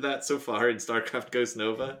mentioned that so far in StarCraft Ghost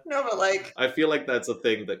Nova? No, but like... I feel like that's a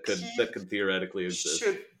thing that could theoretically exist.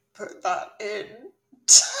 Should put that in.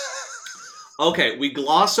 Okay, we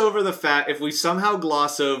gloss over the fact... If we somehow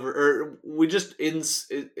gloss over... Or we just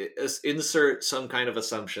insert some kind of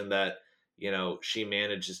assumption that, she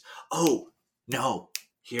manages... Oh, no.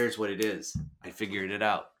 Here's what it is. I figured it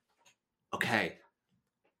out. Okay.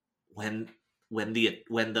 When the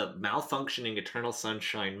malfunctioning Eternal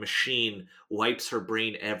Sunshine machine wipes her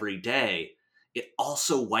brain every day, it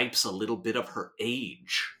also wipes a little bit of her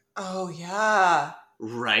age. Oh, yeah.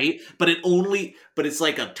 Right? But it's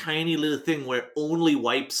like a tiny little thing where it only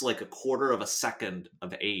wipes like a quarter of a second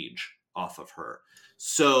of age off of her.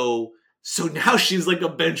 So now she's like a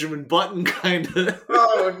Benjamin Button kind of.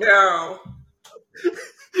 Oh, no.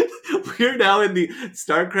 We're now in the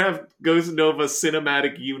StarCraft Ghost Nova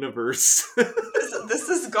cinematic universe. This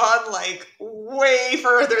has gone like way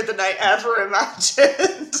further than I ever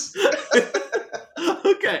imagined.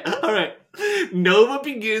 Okay, all right. Nova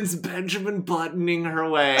begins Benjamin Buttoning her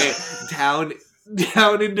way down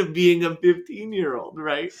into being a 15-year-old,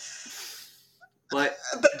 right? But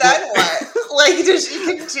then what? Like, does she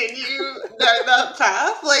continue down that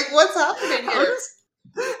path? Like, what's happening here?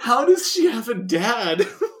 How does she have a dad?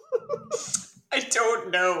 I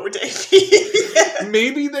don't know, Davey.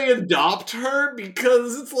 Maybe they adopt her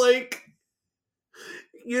because it's like,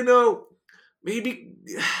 maybe.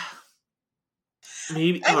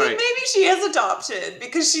 Maybe. I mean, maybe she is adopted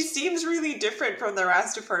because she seems really different from the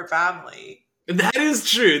rest of her family. That is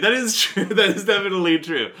true. That is definitely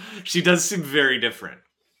true. She does seem very different.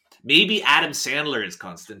 Maybe Adam Sandler is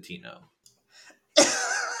Constantino. Why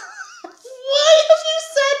have you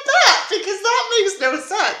said that? Because that makes no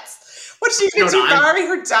sense. What's she going to marry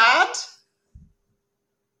her dad?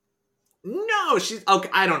 No, she's okay.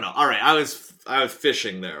 I don't know. All right, I was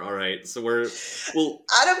fishing there. All right, so we'll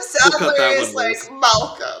Adam Sandler is like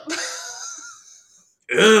Malcolm.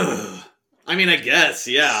 Ugh. I mean, I guess,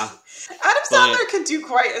 yeah. Adam Sandler can do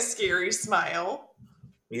quite a scary smile.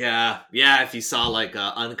 Yeah. If you saw like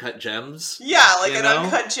Uncut Gems. Yeah, like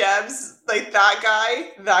Uncut Gems, like that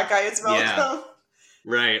guy is Malcolm. Yeah.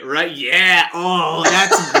 Right. Yeah. Oh,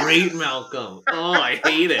 that's great, Malcolm. Oh, I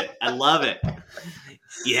hate it. I love it.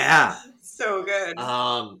 Yeah. So good.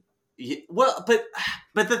 Well,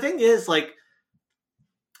 but the thing is, like,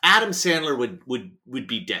 Adam Sandler would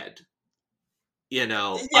be dead.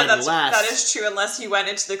 Unless that is true. Unless he went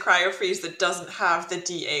into the cryo freeze that doesn't have the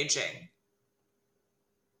de-aging.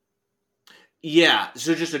 Yeah,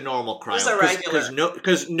 so just a normal cryo. Just a regular.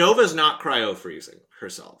 Because Nova's not cryo freezing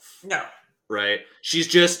herself. No. Right? She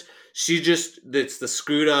just it's the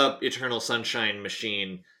screwed up Eternal Sunshine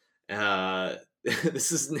machine.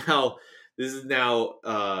 This is this is now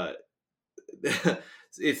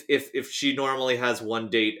if she normally has one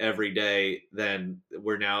date every day, then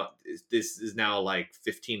this is now like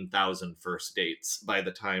 15,000 first dates by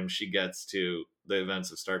the time she gets to the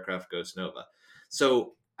events of Starcraft Ghost Nova.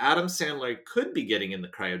 So Adam Sandler could be getting in the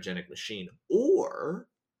cryogenic machine, or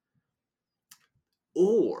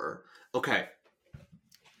okay.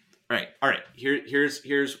 All right. Here's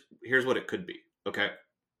what it could be. Okay.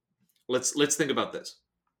 Let's think about this.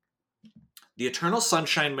 The Eternal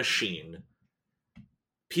Sunshine Machine,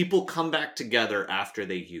 people come back together after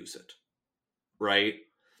they use it, right?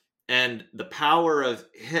 And the power of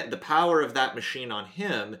that machine on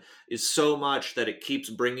him is so much that it keeps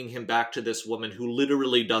bringing him back to this woman who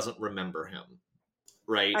literally doesn't remember him,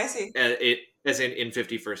 right? I see. As in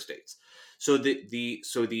 50 First Dates. So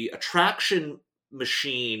the attraction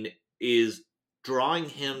machine is drawing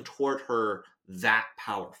him toward her that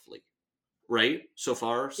powerfully, right? So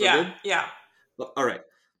far, so good? Yeah. All right.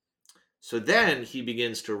 So then he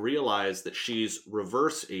begins to realize that she's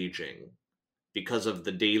reverse aging because of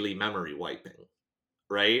the daily memory wiping,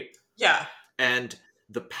 right? Yeah. And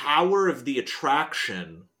the power of the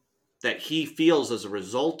attraction that he feels as a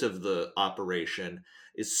result of the operation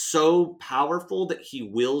is so powerful that he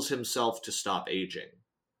wills himself to stop aging.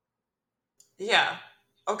 Yeah.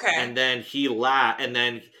 Okay. And then he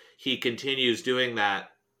continues doing that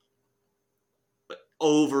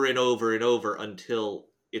over and over and over until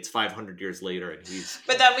it's 500 years later and he's...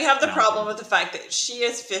 But then we have the problem with the fact that she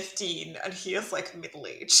is 15 and he is like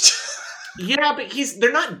middle-aged. Yeah, but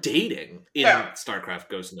they're not dating in Starcraft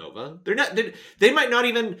Ghost Nova. They're not. They might not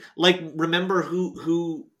even like remember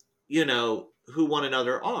who one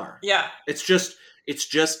another are. Yeah. It's just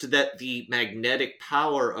that the magnetic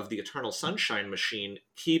power of the Eternal Sunshine Machine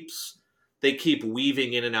keep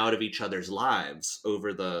weaving in and out of each other's lives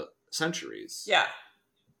over the centuries. Yeah.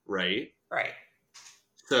 Right? Right.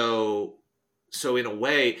 So in a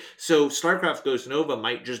way, Starcraft Ghost Nova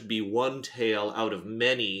might just be one tale out of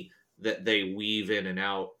many that they weave in and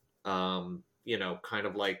out, kind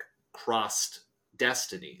of like crossed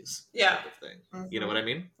destinies type of thing. Mm-hmm. You know what I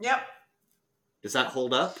mean? Yep. Does that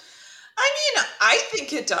hold up? I mean, I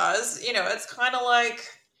think it does. It's kind of like,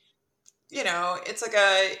 it's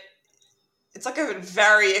like a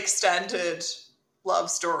very extended love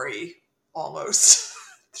story almost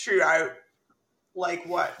throughout. Like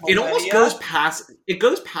what? Millennia? It almost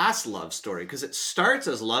goes past love story, because it starts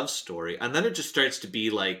as love story and then it just starts to be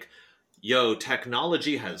like, yo,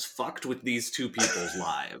 technology has fucked with these two people's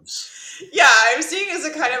lives. Yeah, I'm seeing it as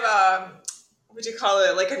a kind of what do you call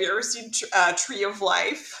it? Like, have you ever seen Tree of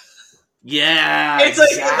Life? Yeah, it's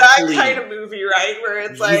exactly. Like that kind of movie, right? Where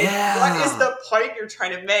it's like, what is the point you're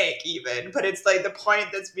trying to make, even? But it's like the point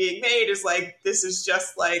that's being made is like, this is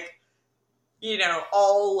just like,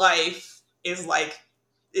 all life is like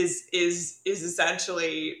is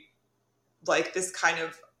essentially like this kind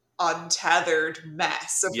of untethered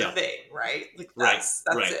mess of the thing, right? Like that's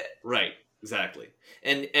it. Right, exactly.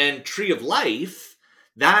 And Tree of Life,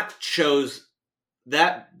 that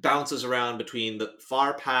bounces around between the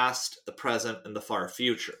far past, the present, and the far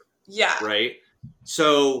future. Yeah. Right?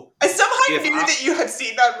 So I somehow knew that you had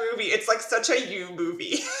seen that movie. It's like such a you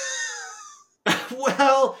movie.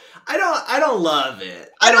 Well, I don't love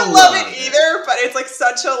it. I don't love it either, but it's like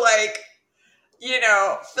such a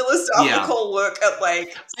philosophical look at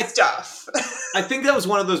like stuff. I think that was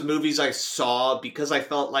one of those movies I saw because I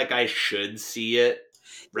felt like I should see it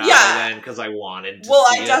rather than because I wanted to see it. Well,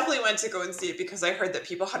 I definitely went to go and see it because I heard that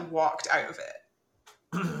people had walked out of it.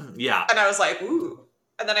 Yeah. And I was like, ooh.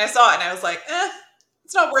 And then I saw it and I was like,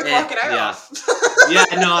 it's not worth walking out of.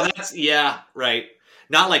 Right.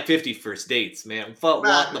 Not like 50 First Dates, man.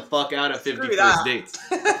 Walk the fuck out of 50 First Dates.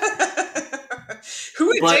 Who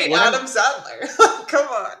would date Adam Sandler? Come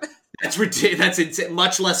on. That's ridiculous. That's insane.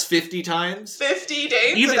 Much less 50 times. 50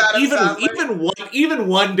 dates with Adam Sandler. Even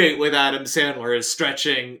one date with Adam Sandler is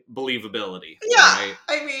stretching believability. Yeah. Right?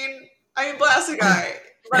 I mean, bless the guy.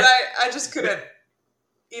 But I just couldn't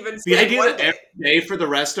even the idea that every day for the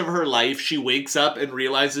rest of her life she wakes up and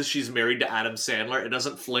realizes she's married to Adam Sandler and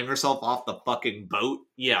doesn't fling herself off the fucking boat.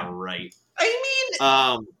 Yeah, right. I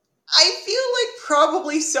mean, I feel like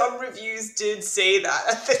probably some reviews did say that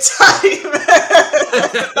at the time.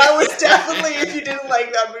 That was definitely, if you didn't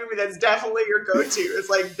like that movie, that's definitely your go-to. It's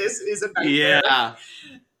like, this is a nightmare.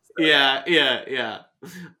 Yeah.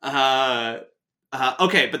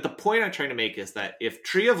 Okay, but the point I'm trying to make is that if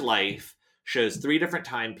Tree of Life shows 3 different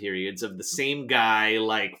time periods of the same guy,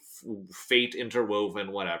 like fate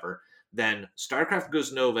interwoven, whatever, then Starcraft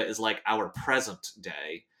Ghost Nova is like our present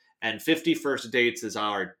day, and 50 First Dates is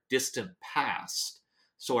our distant past.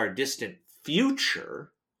 So our distant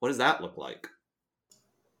future, what does that look like?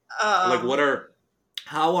 Like, Um,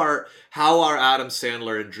 how are Adam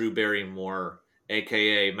Sandler and Drew Barrymore,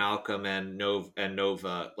 aka Malcolm and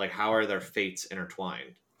Nova, like, how are their fates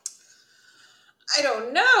intertwined? I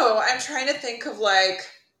don't know. I'm trying to think of like,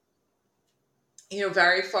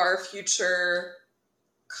 very far future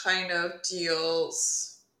kind of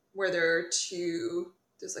deals where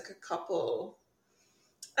there's like a couple.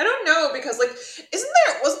 I don't know because like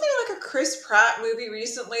wasn't there like a Chris Pratt movie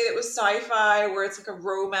recently that was sci-fi where it's like a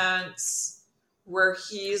romance where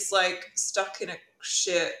he's like stuck in a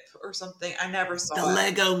ship or something. I never The saw it.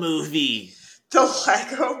 Lego Movie. The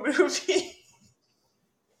Lego Movie.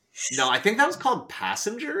 No, I think that was called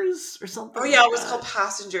Passengers or something. Oh yeah, like it was that. called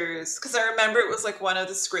Passengers because I remember it was like one of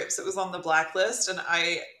the scripts that was on the blacklist, and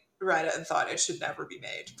I read it and thought it should never be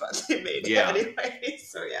made, but they made it anyway.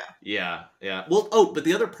 So yeah. Yeah. Well, but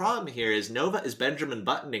the other problem here is Nova is Benjamin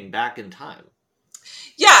Buttoning back in time.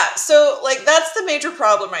 Yeah, so like that's the major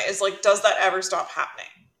problem, right? Is like, does that ever stop happening?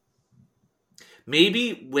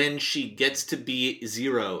 Maybe when she gets to be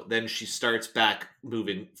 0, then she starts back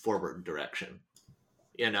moving forward direction.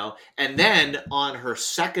 And then on her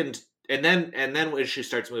second, and then when she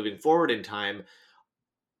starts moving forward in time,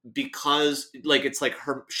 because like it's like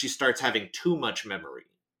she starts having too much memory.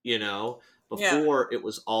 Before it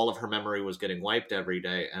was all of her memory was getting wiped every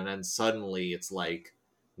day, and then suddenly it's like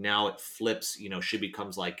now it flips. She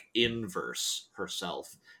becomes like inverse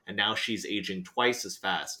herself, and now she's aging twice as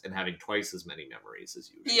fast and having twice as many memories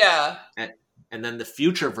as usual. Yeah. And then the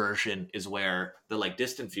future version is where the like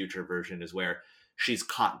distant future version is where she's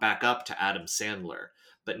caught back up to Adam Sandler,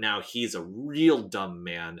 but now he's a real dumb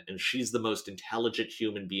man and she's the most intelligent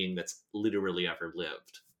human being that's literally ever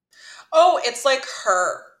lived. Oh, it's like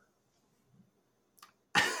her.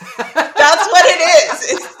 That's what it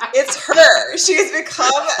is. It's her. She's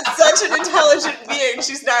become such an intelligent being.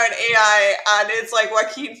 She's now an AI, and it's like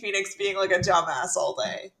Joaquin Phoenix being like a dumbass all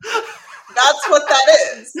day. That's what that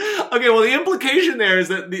is. Okay, well, the implication there is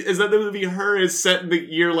that the movie Her is set in the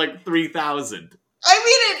year like 3000. I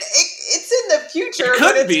mean, it's in the future. It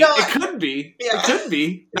could be. Not. It could be. Yeah. It could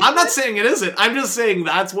be. I'm not saying it isn't. I'm just saying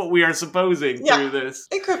that's what we are supposing through this.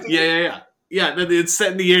 It could be. Yeah, it's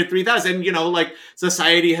set in the year 3000. Like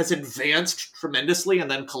society has advanced tremendously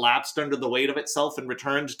and then collapsed under the weight of itself and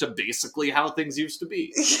returned to basically how things used to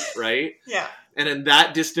be, right? Yeah. And in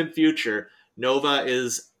that distant future, Nova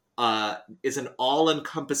is an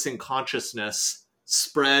all-encompassing consciousness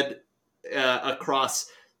spread across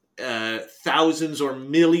thousands or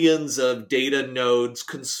millions of data nodes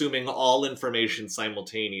consuming all information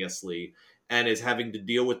simultaneously, and is having to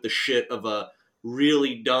deal with the shit of a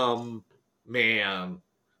really dumb man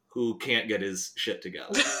who can't get his shit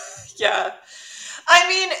together. Yeah. I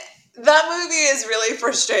mean, that movie is really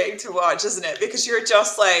frustrating to watch, isn't it? Because you're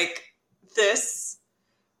just like, this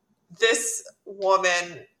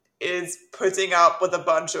woman is putting up with a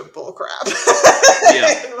bunch of bullcrap,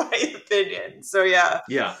 in my opinion. So yes.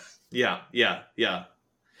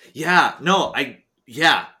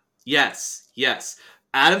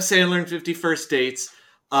 Adam Sandler in 50 First Dates.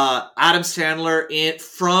 Adam Sandler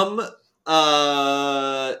from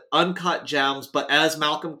Uncut Gems, but as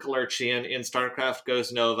Malcolm Kalerchian in Starcraft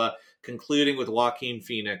Goes Nova, concluding with Joaquin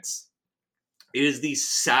Phoenix. It is the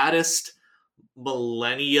saddest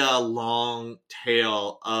millennia long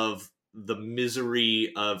tale of the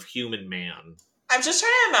misery of human man. I'm just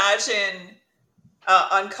trying to imagine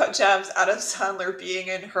Uncut Gems, Adam Sandler being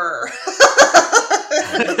in Her.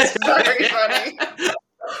 It's very funny.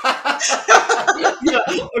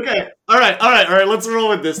 Okay. All right. Let's roll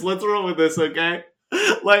with this. Okay.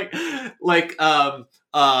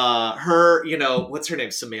 Her, what's her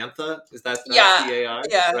name? Samantha? That's the AI?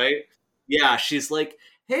 Yeah. Right? Yeah. She's like,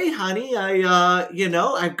 hey, honey,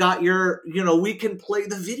 I've got your, we can play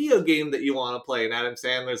the video game that you want to play. And Adam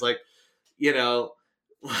Sandler's like,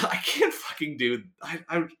 I can't fucking do.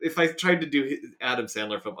 If I tried to do Adam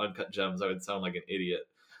Sandler from Uncut Gems, I would sound like an idiot.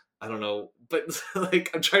 I don't know, but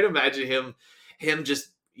like I'm trying to imagine him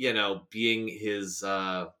just being his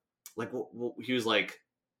he was like.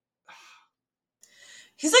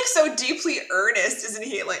 He's like so deeply earnest, isn't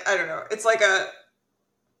he? Like I don't know. It's like I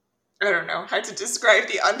don't know how to describe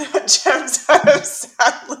the Uncut Gems Adam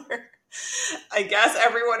Sandler. I guess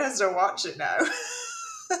everyone has to watch it now.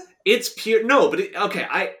 It's pure okay.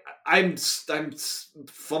 I'm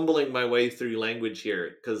fumbling my way through language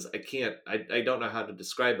here because I don't know how to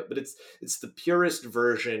describe it, but it's the purest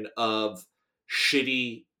version of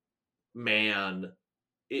shitty man,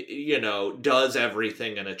 does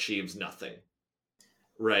everything and achieves nothing.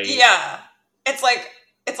 Right? Yeah. It's like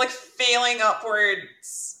failing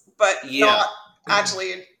upwards, but Yeah. not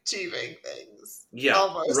actually achieving things. Yeah,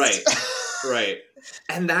 almost. right.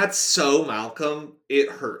 And that's so Malcolm, it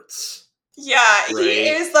hurts. Yeah, right? He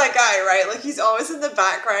is that guy, right? Like, he's always in the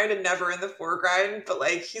background and never in the foreground, but,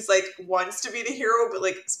 like, he's, like, wants to be the hero, but,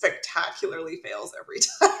 like, spectacularly fails every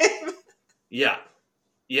time. Yeah.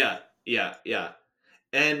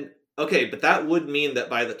 And, okay, but that would mean that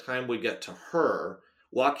by the time we get to her,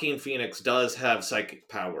 Joaquin Phoenix does have psychic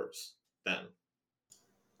powers, then.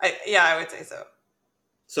 I would say so.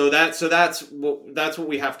 So that's what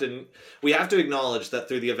we have to acknowledge, that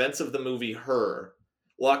through the events of the movie Her,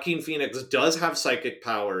 Joaquin Phoenix does have psychic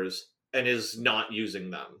powers and is not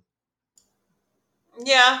using them.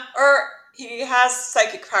 Yeah, or he has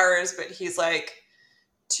psychic powers, but he's like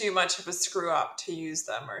too much of a screw up to use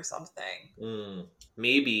them or something.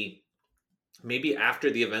 Maybe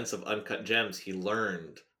after the events of Uncut Gems, he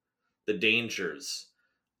learned the dangers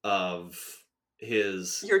of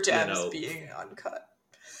his your gems being uncut.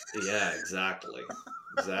 Yeah, exactly.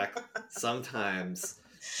 Sometimes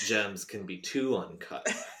gems can be too uncut,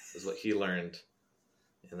 is what he learned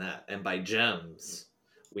in that. And by gems,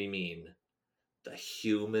 we mean the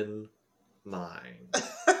human mind.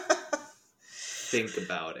 Think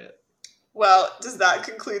about it. Well, does that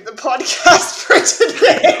conclude the podcast for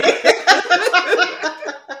today?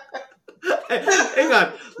 Hang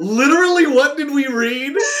on. Literally, what did we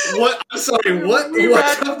read? What? I'm sorry. What? We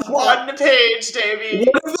read one page, Davey.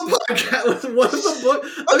 What is the podcast? What is the book?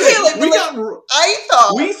 Okay, I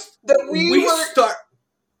thought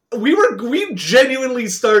we genuinely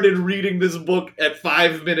started reading this book at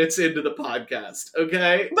 5 minutes into the podcast,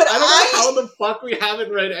 okay? But I don't know how the fuck we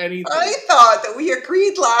haven't read anything. I thought that we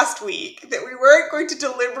agreed last week that we weren't going to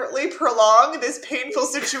deliberately prolong this painful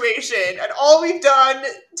situation, and all we've done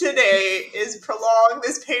today is prolong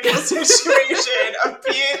this painful situation of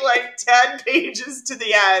being like 10 pages to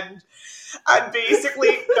the end and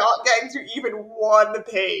basically not getting through even one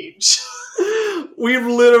page. We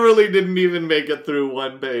literally didn't even make it through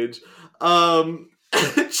one page. Do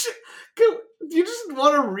you just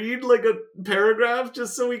want to read like a paragraph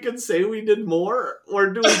just so we can say we did more? Or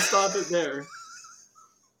do we stop it there?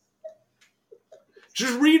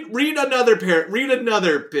 Just read another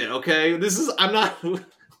bit, okay? This is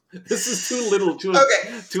too little to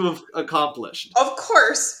have accomplished. Of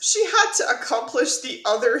course, she had to accomplish the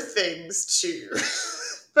other things too.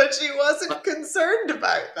 But she wasn't concerned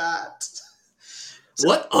about that.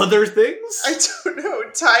 What other things? I don't know.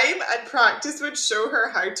 Time and practice would show her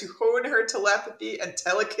how to hone her telepathy and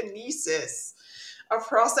telekinesis. A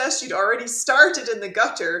process she'd already started in the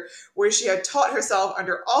gutter, where she had taught herself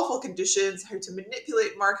under awful conditions how to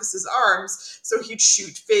manipulate Marcus's arms so he'd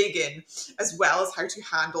shoot Fagin, as well as how to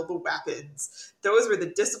handle the weapons. Those were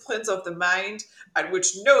the disciplines of the mind at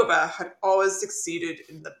which Nova had always succeeded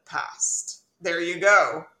in the past. There you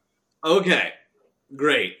go. Okay,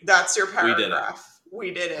 great. That's your paragraph.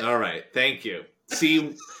 We did it. All right, thank you.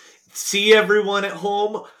 See everyone at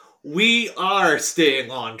home? We are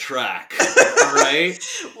staying on track. All right?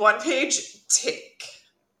 One page, tick.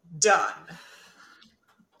 Done.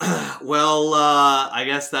 Well, I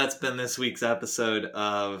guess that's been this week's episode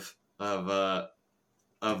of the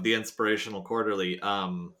Inspirational Quarterly.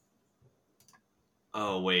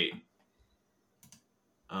 Oh wait.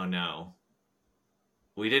 Oh no.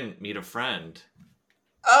 We didn't meet a friend.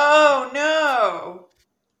 Oh no.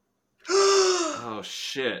 Oh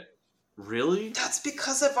shit. Really? That's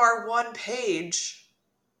because of our one page.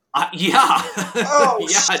 Yeah. Oh,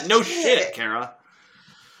 yeah. No shit, Kara.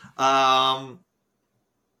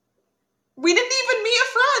 We didn't even meet a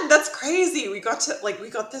friend. That's crazy. We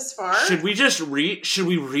got this far. Should we just read? Should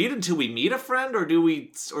we read until we meet a friend, or do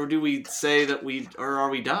we say that are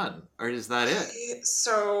we done, or is that it?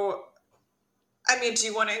 So, I mean, do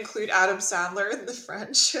you want to include Adam Sandler in the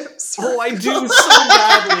friendships? Oh, I do so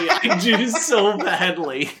badly. I do so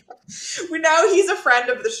badly. He's a friend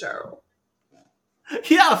of the show.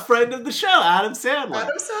 Yeah, a friend of the show, Adam Sandler.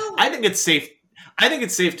 Adam Sandler. I think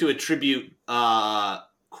it's safe to attribute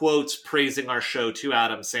quotes praising our show to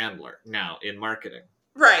Adam Sandler now in marketing.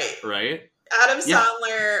 Right. Adam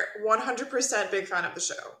Sandler, 100% big fan of the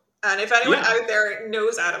show. And if anyone out there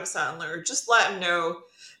knows Adam Sandler, just let him know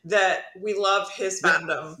that we love his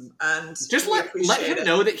fandom and just let him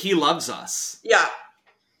know that he loves us. Yeah.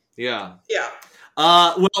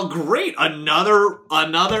 Well, great. Another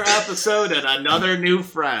episode and another new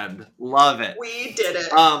friend. Love it. We did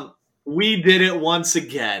it. We did it once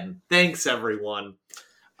again. Thanks, everyone.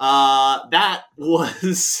 That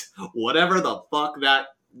was whatever the fuck that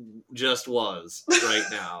just was right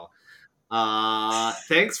now.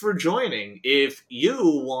 Thanks for joining. If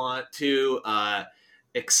you want to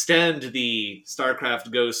extend the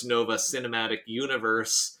Starcraft Ghost Nova cinematic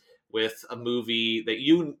universe with a movie that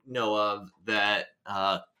you know of that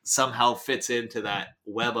somehow fits into that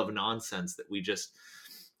web of nonsense that we just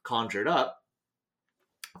conjured up,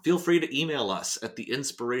 feel free to email us at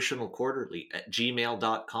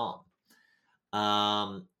theinspirationalquarterly@gmail.com.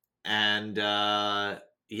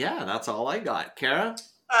 Yeah, that's all I got. Kara,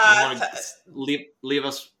 you want to leave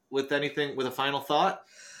us with anything, with a final thought?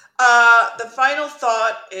 The final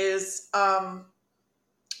thought is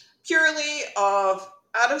purely of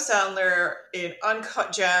Adam Sandler in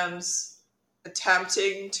Uncut Gems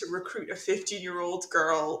attempting to recruit a 15-year-old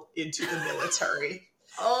girl into the military.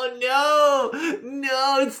 Oh no,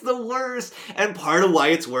 it's the worst. And part of why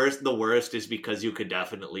it's the worst is because you could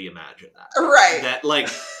definitely imagine that. Right. That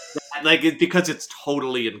because it's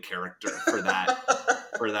totally in character for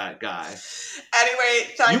that guy.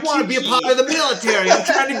 Anyway, thank you. You want to be a part of the military? I'm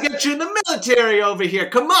trying to get you in the military over here.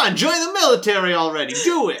 Come on, join the military already.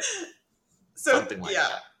 Do it. So, something like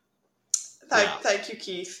that. Thank you,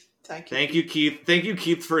 Keith. Thank you, Keith. Thank you,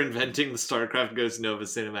 Keith, for inventing the Starcraft Ghost Nova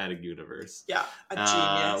cinematic universe. Yeah, a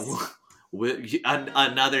genius.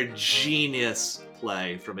 Another genius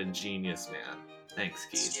play from a genius man. Thanks,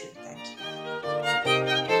 Keith. It's true.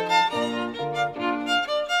 Thank you.